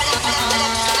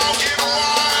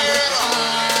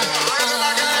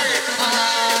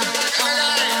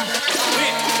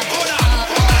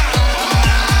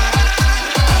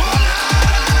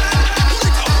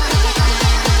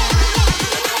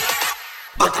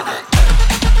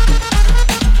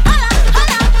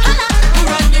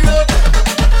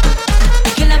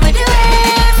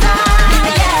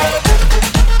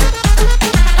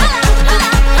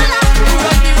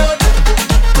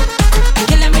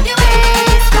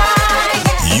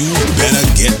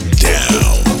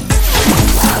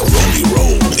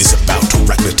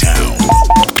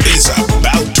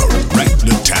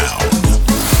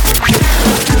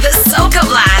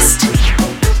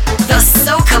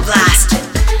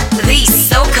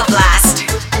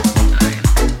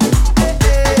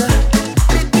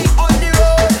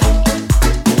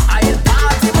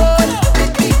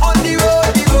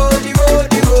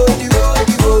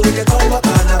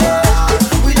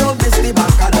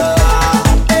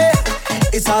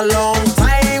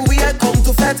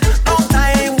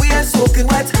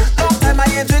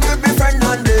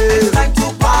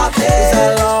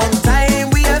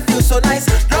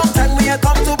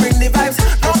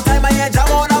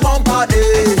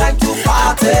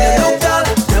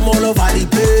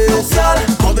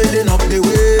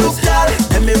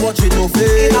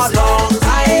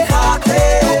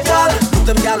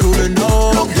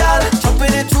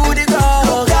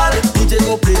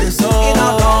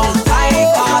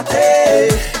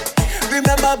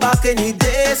 remember back in the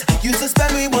days, used to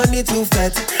spend we money to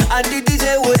fete, and the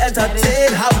DJ would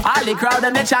entertain. How all the crowd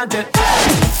and they chanted.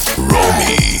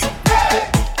 Romie.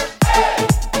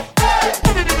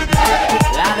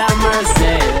 Lord have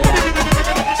mercy.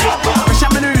 Pressure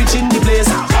when we reach in the place.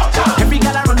 Every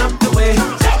girl I run up the way.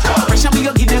 Pressure we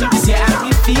go give them this year and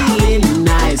we feeling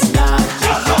nice, Lord.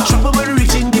 Trouble when we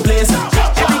reach in the place.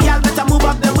 Every girl better move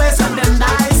up the waist and them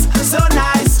nice, so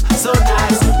nice, so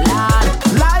nice, Lord.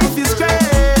 Life is great.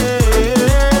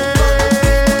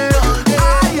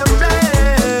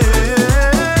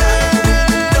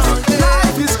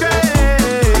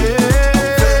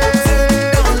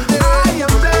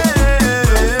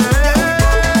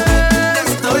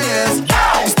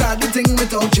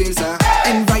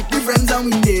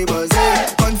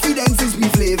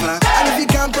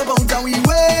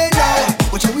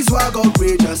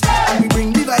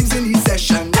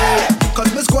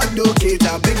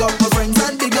 Big up my friends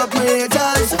and big up my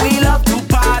haters. We love to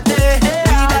party.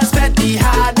 We done spent the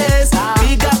hardest.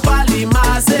 Big up all the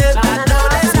masses. I know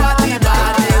that's what the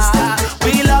baddest.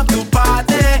 We love to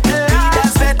party. We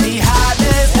done spent the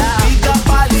hardest. Big up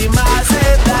all the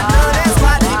masses. I know that's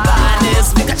what the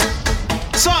baddest.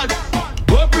 Son,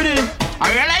 go pretty.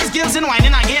 I realize girls and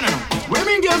whining again. What do you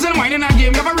mean girls and whining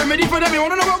again? You have a remedy for them? You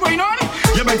wanna know what's going on?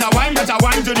 You better wine to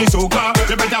the soca.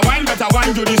 You better wine to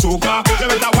the soca. You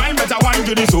better wine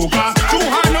to the soca. 2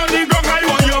 hands on the ground, I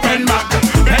want you bend back.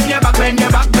 Bend your back, bend your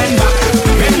back, bend back.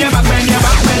 Bend your back, bend your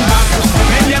back, bend back.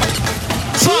 Bend your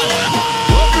son,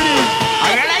 go pretty.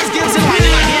 I realize girls and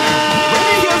whining again. When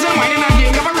the girls and whining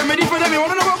again, you have a remedy for them? You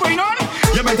wanna know what's going on?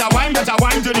 You better wine to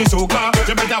the soca.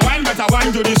 You better wine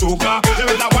to the soca. You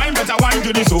better wine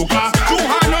to the soca. 2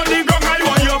 hands on the ground, I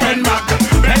want you bend back.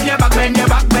 Bend your back, bend your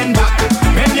back, bend back.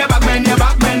 Bend your back, bend your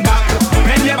back, bend back.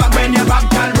 Bend your back, bend your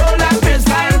back, and roll like this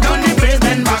line down the place,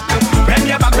 bend back. Bend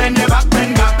your back, bend your back,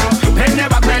 bend back. Bend your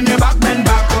back, bend your back, bend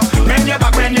back. Bend your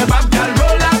back, bend your back, and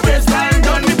roll like this line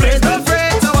down the place. Don't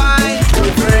afraid to whine,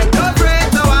 don't afraid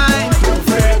to whine,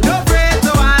 don't afraid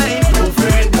to whine, don't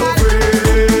afraid, don't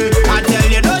afraid. I tell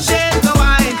you, no shame to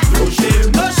whine, no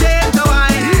shame to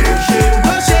whine,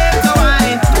 no shame to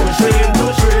whine, no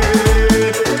shame.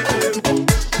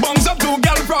 Bungs up two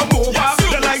girl from over,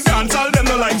 they like dance, all them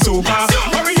no like soca.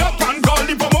 Hurry up and call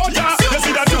the promoter. You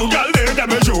see that two girl there,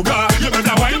 them a joker. You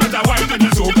better wine to the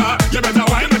soca. You better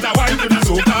wine to the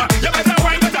soca. You better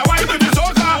wine to the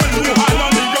soca. When you hold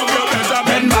on the ground, you better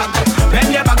bend back.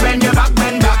 Bend your back, bend your back,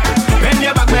 bend back. Bend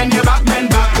your back, bend your back, bend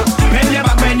back. Bend your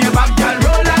back, bend your back, girl.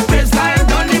 Roll like baseline,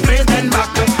 down the place, bend back.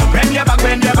 Bend your back,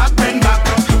 bend your back, bend back.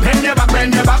 Bend your back,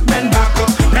 bend your back, bend back.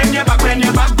 Bend your back, bend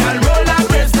your back, girl. Roll like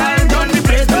baseline, down the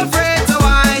place. Don't afraid to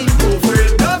whine, don't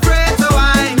afraid to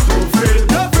whine, don't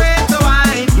afraid to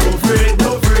whine, don't afraid,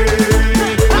 don't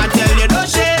afraid. I tell you, no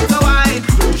shame to whine,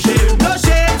 no shame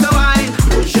to whine,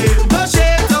 no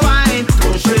shame to whine, no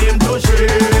shame, no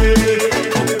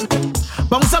shame.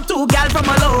 Bounce up two gal from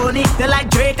Maloney, they like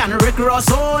Drake and Rick Ross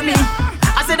only.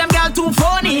 I say them gal too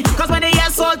phony, cause when they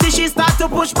get salty, she start to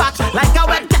push back. Like a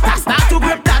wet cat, I start to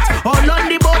grip that. All on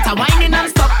the boat, I whining and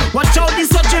stop. Watch out, this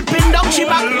so dripping down, she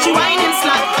back, she whining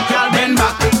slack. Girl, bend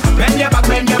back, bend your back,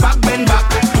 bend your back, bend back.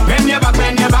 Bend your back,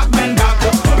 bend your back, bend back.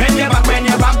 Bend your back, bend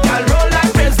your back, girl, roll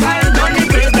like baseline, down the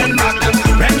place, bend back.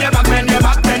 Bend your back, bend your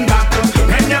back, bend back.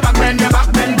 Bend your back, bend your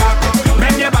back, bend back.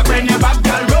 Bend your back, bend your back,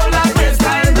 girl, roll like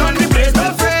baseline, down the place.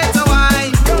 Don't afraid to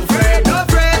whine, don't afraid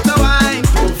to whine,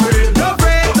 don't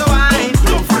afraid to whine,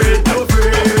 don't afraid, don't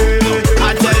afraid.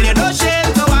 I tell you, no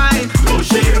shame to whine, no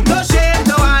shame to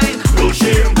whine, no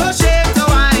shame to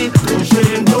whine, no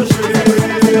shame, no shame.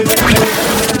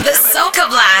 The Soca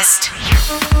Blast.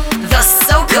 The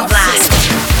Soca Blast.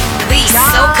 The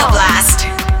Soca Blast.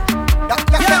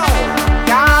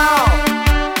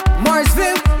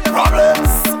 Morrisville,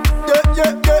 problems.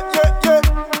 Yeah.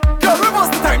 Girl, we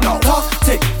must the time now. Talk,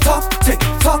 tick, talk, tick,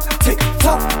 talk, tick,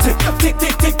 talk, tick, tick,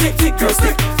 tick, tick, tick, tick, girl,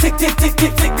 stick, tick, tick, tick,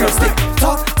 tick, tick, girl, stick,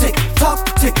 talk, tick, talk,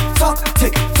 tick, talk,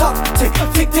 tick, talk, tick,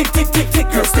 tick, tick, tick, tick, tick,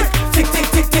 girl, stick, tick, tick,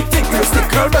 tick, tick, tick, girl, stick.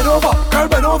 Girl, bend over, girl,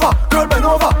 bend over, girl, bend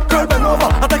over, girl, bend over.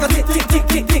 I take a tick, tick, tick,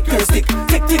 tick, tick, girl, stick,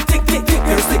 tick, tick, tick, tick, tick,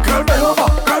 girl, stick. Girl, bend over,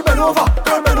 girl, bend over,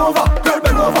 girl, bend over, girl,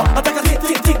 bend over. I take a tick,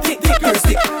 tick, tick, tick, tick, girl,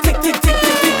 stick, tick, tick, tick,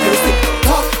 tick, tick, girl, stick.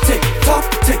 Talk, tick, talk,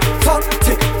 tick, talk,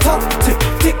 tick, talk, tick,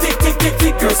 tick, tick, tick, tick,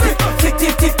 tick, girl, stick, tick,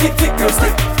 tick, tick, tick, tick, girl,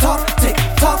 stick. Talk, tick,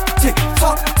 talk, tick,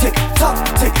 talk, tick, talk,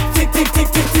 tick, tick, tick, tick,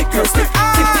 tick, tick, girl, stick,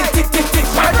 tick, tick, tick, tick, tick.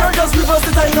 My girl just reverse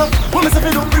the time now. Woman say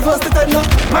we don't reverse the time now.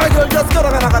 My girl just go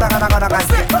down, stick,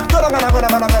 go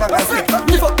down, stick.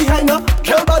 Lift up behind her,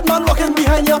 girl bad man walking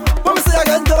behind you. Woman say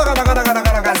again, go down,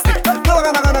 stick, go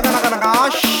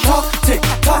down, talk, tick,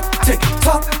 talk, tick,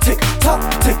 talk, tick, talk,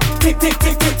 tick,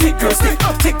 tick, tick, tick, girl, stick.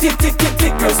 Tick, tick, tick, tick,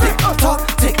 tick, girl, stick. Talk,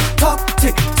 tick, talk,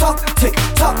 tick, talk, tick,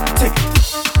 talk, tick.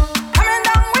 Coming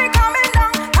down, we coming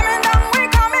down. Coming down, we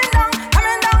coming down.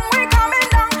 Coming down, we coming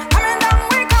down. Coming down,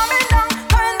 we coming down.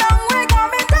 Coming down, we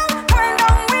coming down. Coming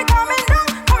down, we coming down.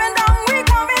 Coming down, we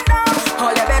coming down.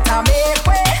 All you better make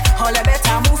way. All you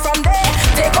better move from there.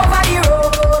 Take over the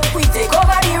road. We take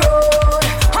over the road.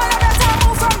 All you better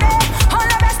move from there. All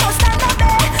you best to stand up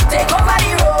there. Take over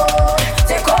the road.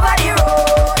 Take over the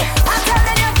road. I'm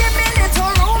telling you, give me little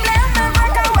room, let me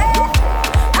break away.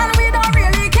 And we don't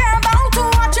really care about who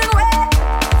watching way.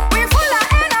 We full of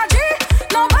energy,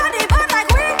 nobody bad like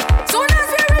we. Soon as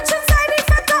we reach inside the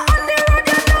factor on the road,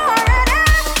 you know already.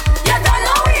 You don't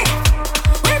know we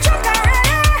drunk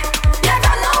already. You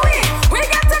don't know we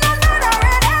getting on that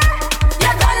already.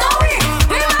 You don't know we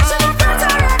mashing up friends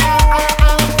already.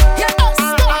 You don't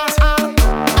stop.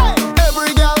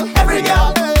 Every girl, every girl,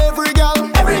 every girl,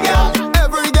 every girl,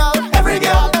 every girl, every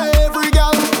girl, every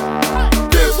girl.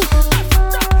 Dip,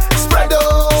 spread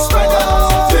out,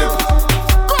 dip,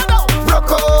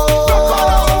 rock out,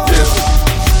 dip,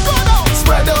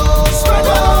 spread out,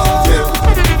 dip,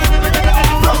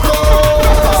 rock out.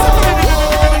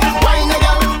 Wine a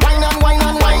girl, wine and wine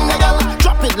and wine a girl.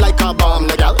 Drop it like a bomb,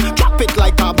 a girl. Drop it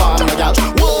like a bomb, a girl.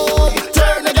 Whoa,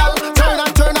 turn a girl, turn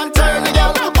and turn and turn a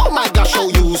girl. Oh my gosh, show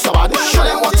you so bad. Show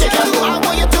them what you can do. I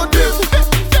want you to dip,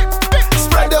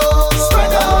 spread out,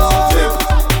 dip,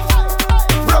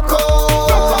 rock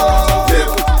out, dip,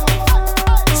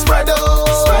 spread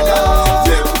out,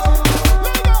 dip,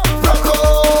 rock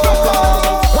out.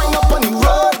 Wind up on the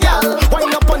road, girl.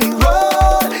 Wind up on the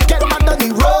road. Get mad on the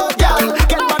road, girl.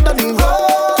 Get mad on the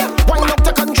road. Wind up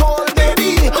to control, baby.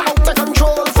 Out to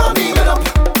control for me. Get up,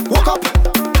 walk up,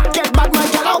 get bad, my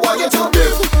girl. I want you to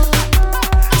dip,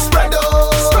 spread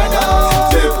out,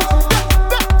 dip,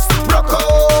 rock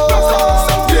out,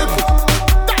 dip,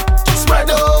 spread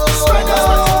out,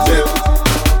 dip,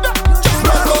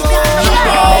 rock out.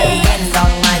 Bend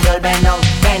down, my girl, bend down.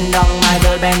 Bend down, my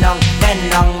girl, bend down. Bend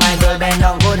down, my girl, bend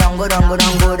down. Go down, go down, go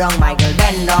down, go down, my girl.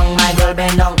 Bend down, my girl,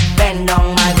 bend down. Bend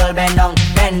down, my girl, bend down.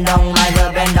 Bend down, my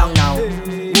girl, bend down now.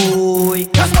 Ooh.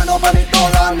 Just run over me,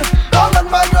 don't run,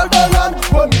 my girl, don't run.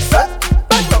 When me set,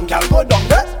 bend down, girl, go down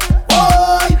there.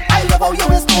 Boy, I love how you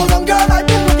waist so long, girl. I've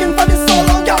been looking for this so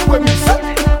long, girl. When me set,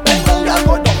 bend down, girl,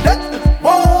 go down there.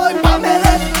 Boy, my man.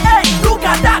 Hey, look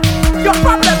at that. Your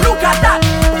problem, look at that.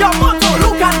 Your motto,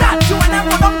 look at that. You and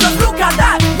everyone, just look at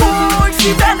that. Boy,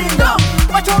 she bending down.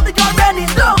 Watch how the girl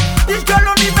bending down. This girl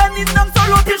only bending down so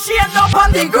low till she end up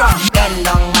on the ground. Bend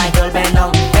down, my girl, bend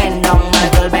down. Bend down, my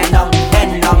girl, bend down.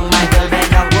 Bend down, my girl, bend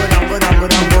down. Go down, go down, go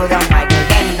down, go down, my girl.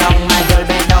 Bend down, my girl,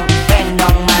 bend down. Bend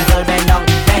down, my girl, bend down.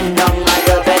 Bend down, my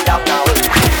girl, bend down now.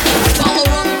 Follow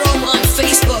Romie Rome on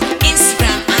Facebook,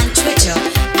 Instagram, and Twitter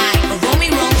at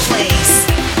Romie Rome Plays.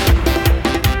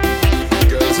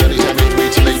 Girls, anytime you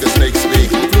tweet, you make the snake speak.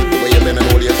 The way you bend and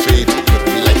hold your feet,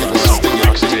 feel like it was sting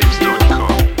your cheek.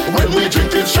 When we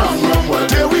drinking strong rum, well,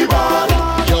 there we ball.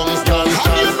 Young's done,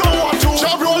 and you know what to.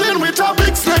 Job rolling with a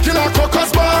big snake in a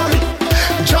crocus ball.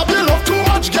 Job you love too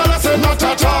much, girl, I say not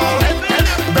at all.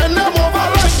 Bend them over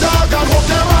like dog and hook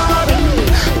them hard.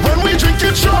 When we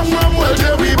drinking strong rum, well,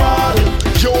 there we ball.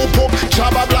 Yo, pop,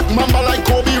 job a black mamba like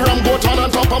Kobe Ram. Go turn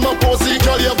on top of my posy.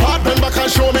 Girl, your part, bend back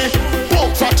and show me.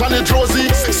 Poke fat and it rosy.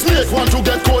 Snake want to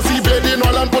get cozy. Bathing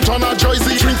oil and put on a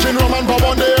jersey. Drinking rum and bob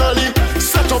on the early.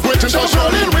 Set up waiting for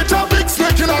rolling with a big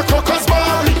snake in a crocus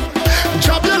ball.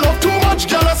 Job you love too much,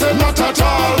 girl, I said not at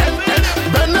all.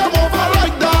 Bend them over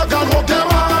like dog and hook them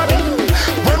hard.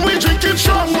 When we drinking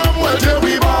strong rum, well, there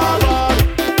we ball.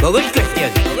 But which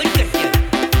question?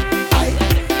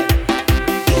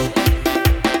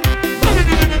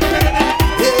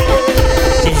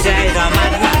 This is a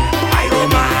madman. I don't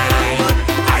mind.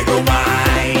 I don't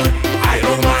mind. I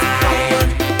don't mind.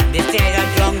 This is a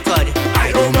drunkard.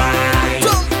 I don't mind.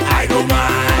 I don't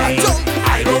mind.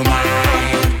 I don't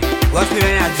mind. Watch me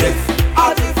when I drift.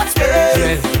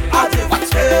 Drift.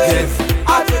 Drift.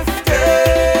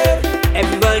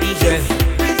 Everybody drift.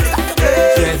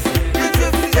 Drift.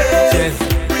 Drift.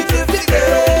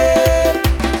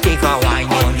 Take a wine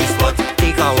on the spot.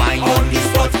 Take a wine on the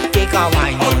spot. Take a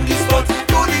wine on the spot.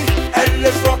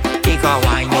 Take a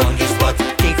wine on the spot.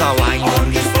 Take a wine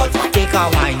on the spot. Take a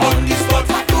wine on the spot.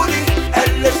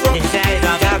 This is a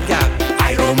tap tap.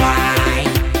 I don't mind.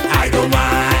 I don't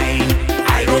mind.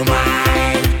 I don't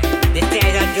mind. This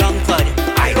is a drunkard.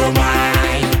 I don't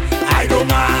mind. I don't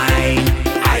mind.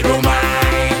 I don't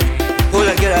mind. Hold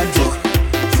on, get on joke.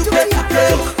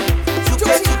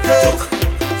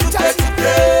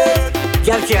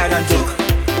 Jump chair and joke.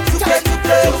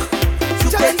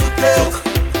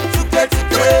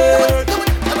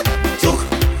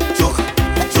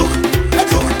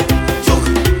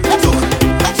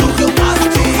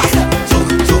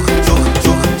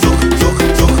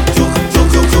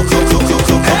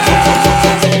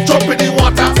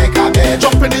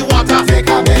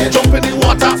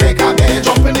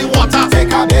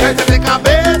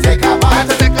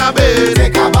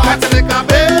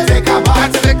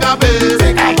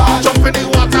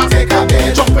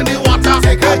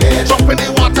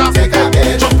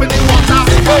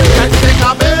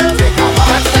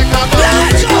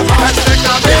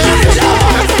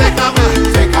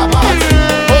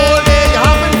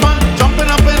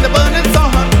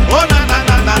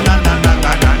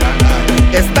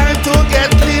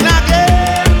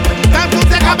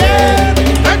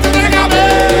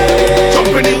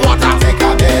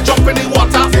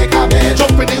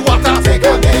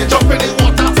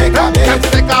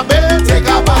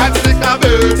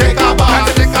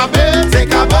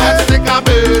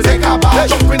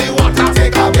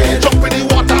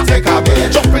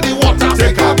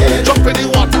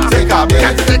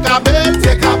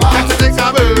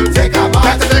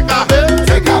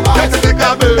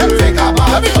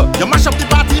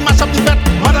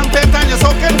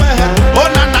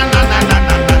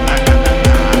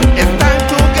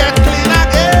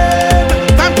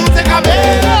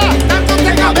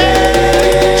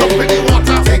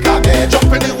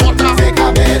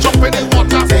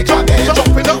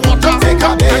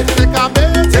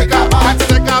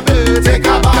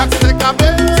 take a bath, take a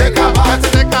bath, take a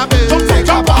bath, take a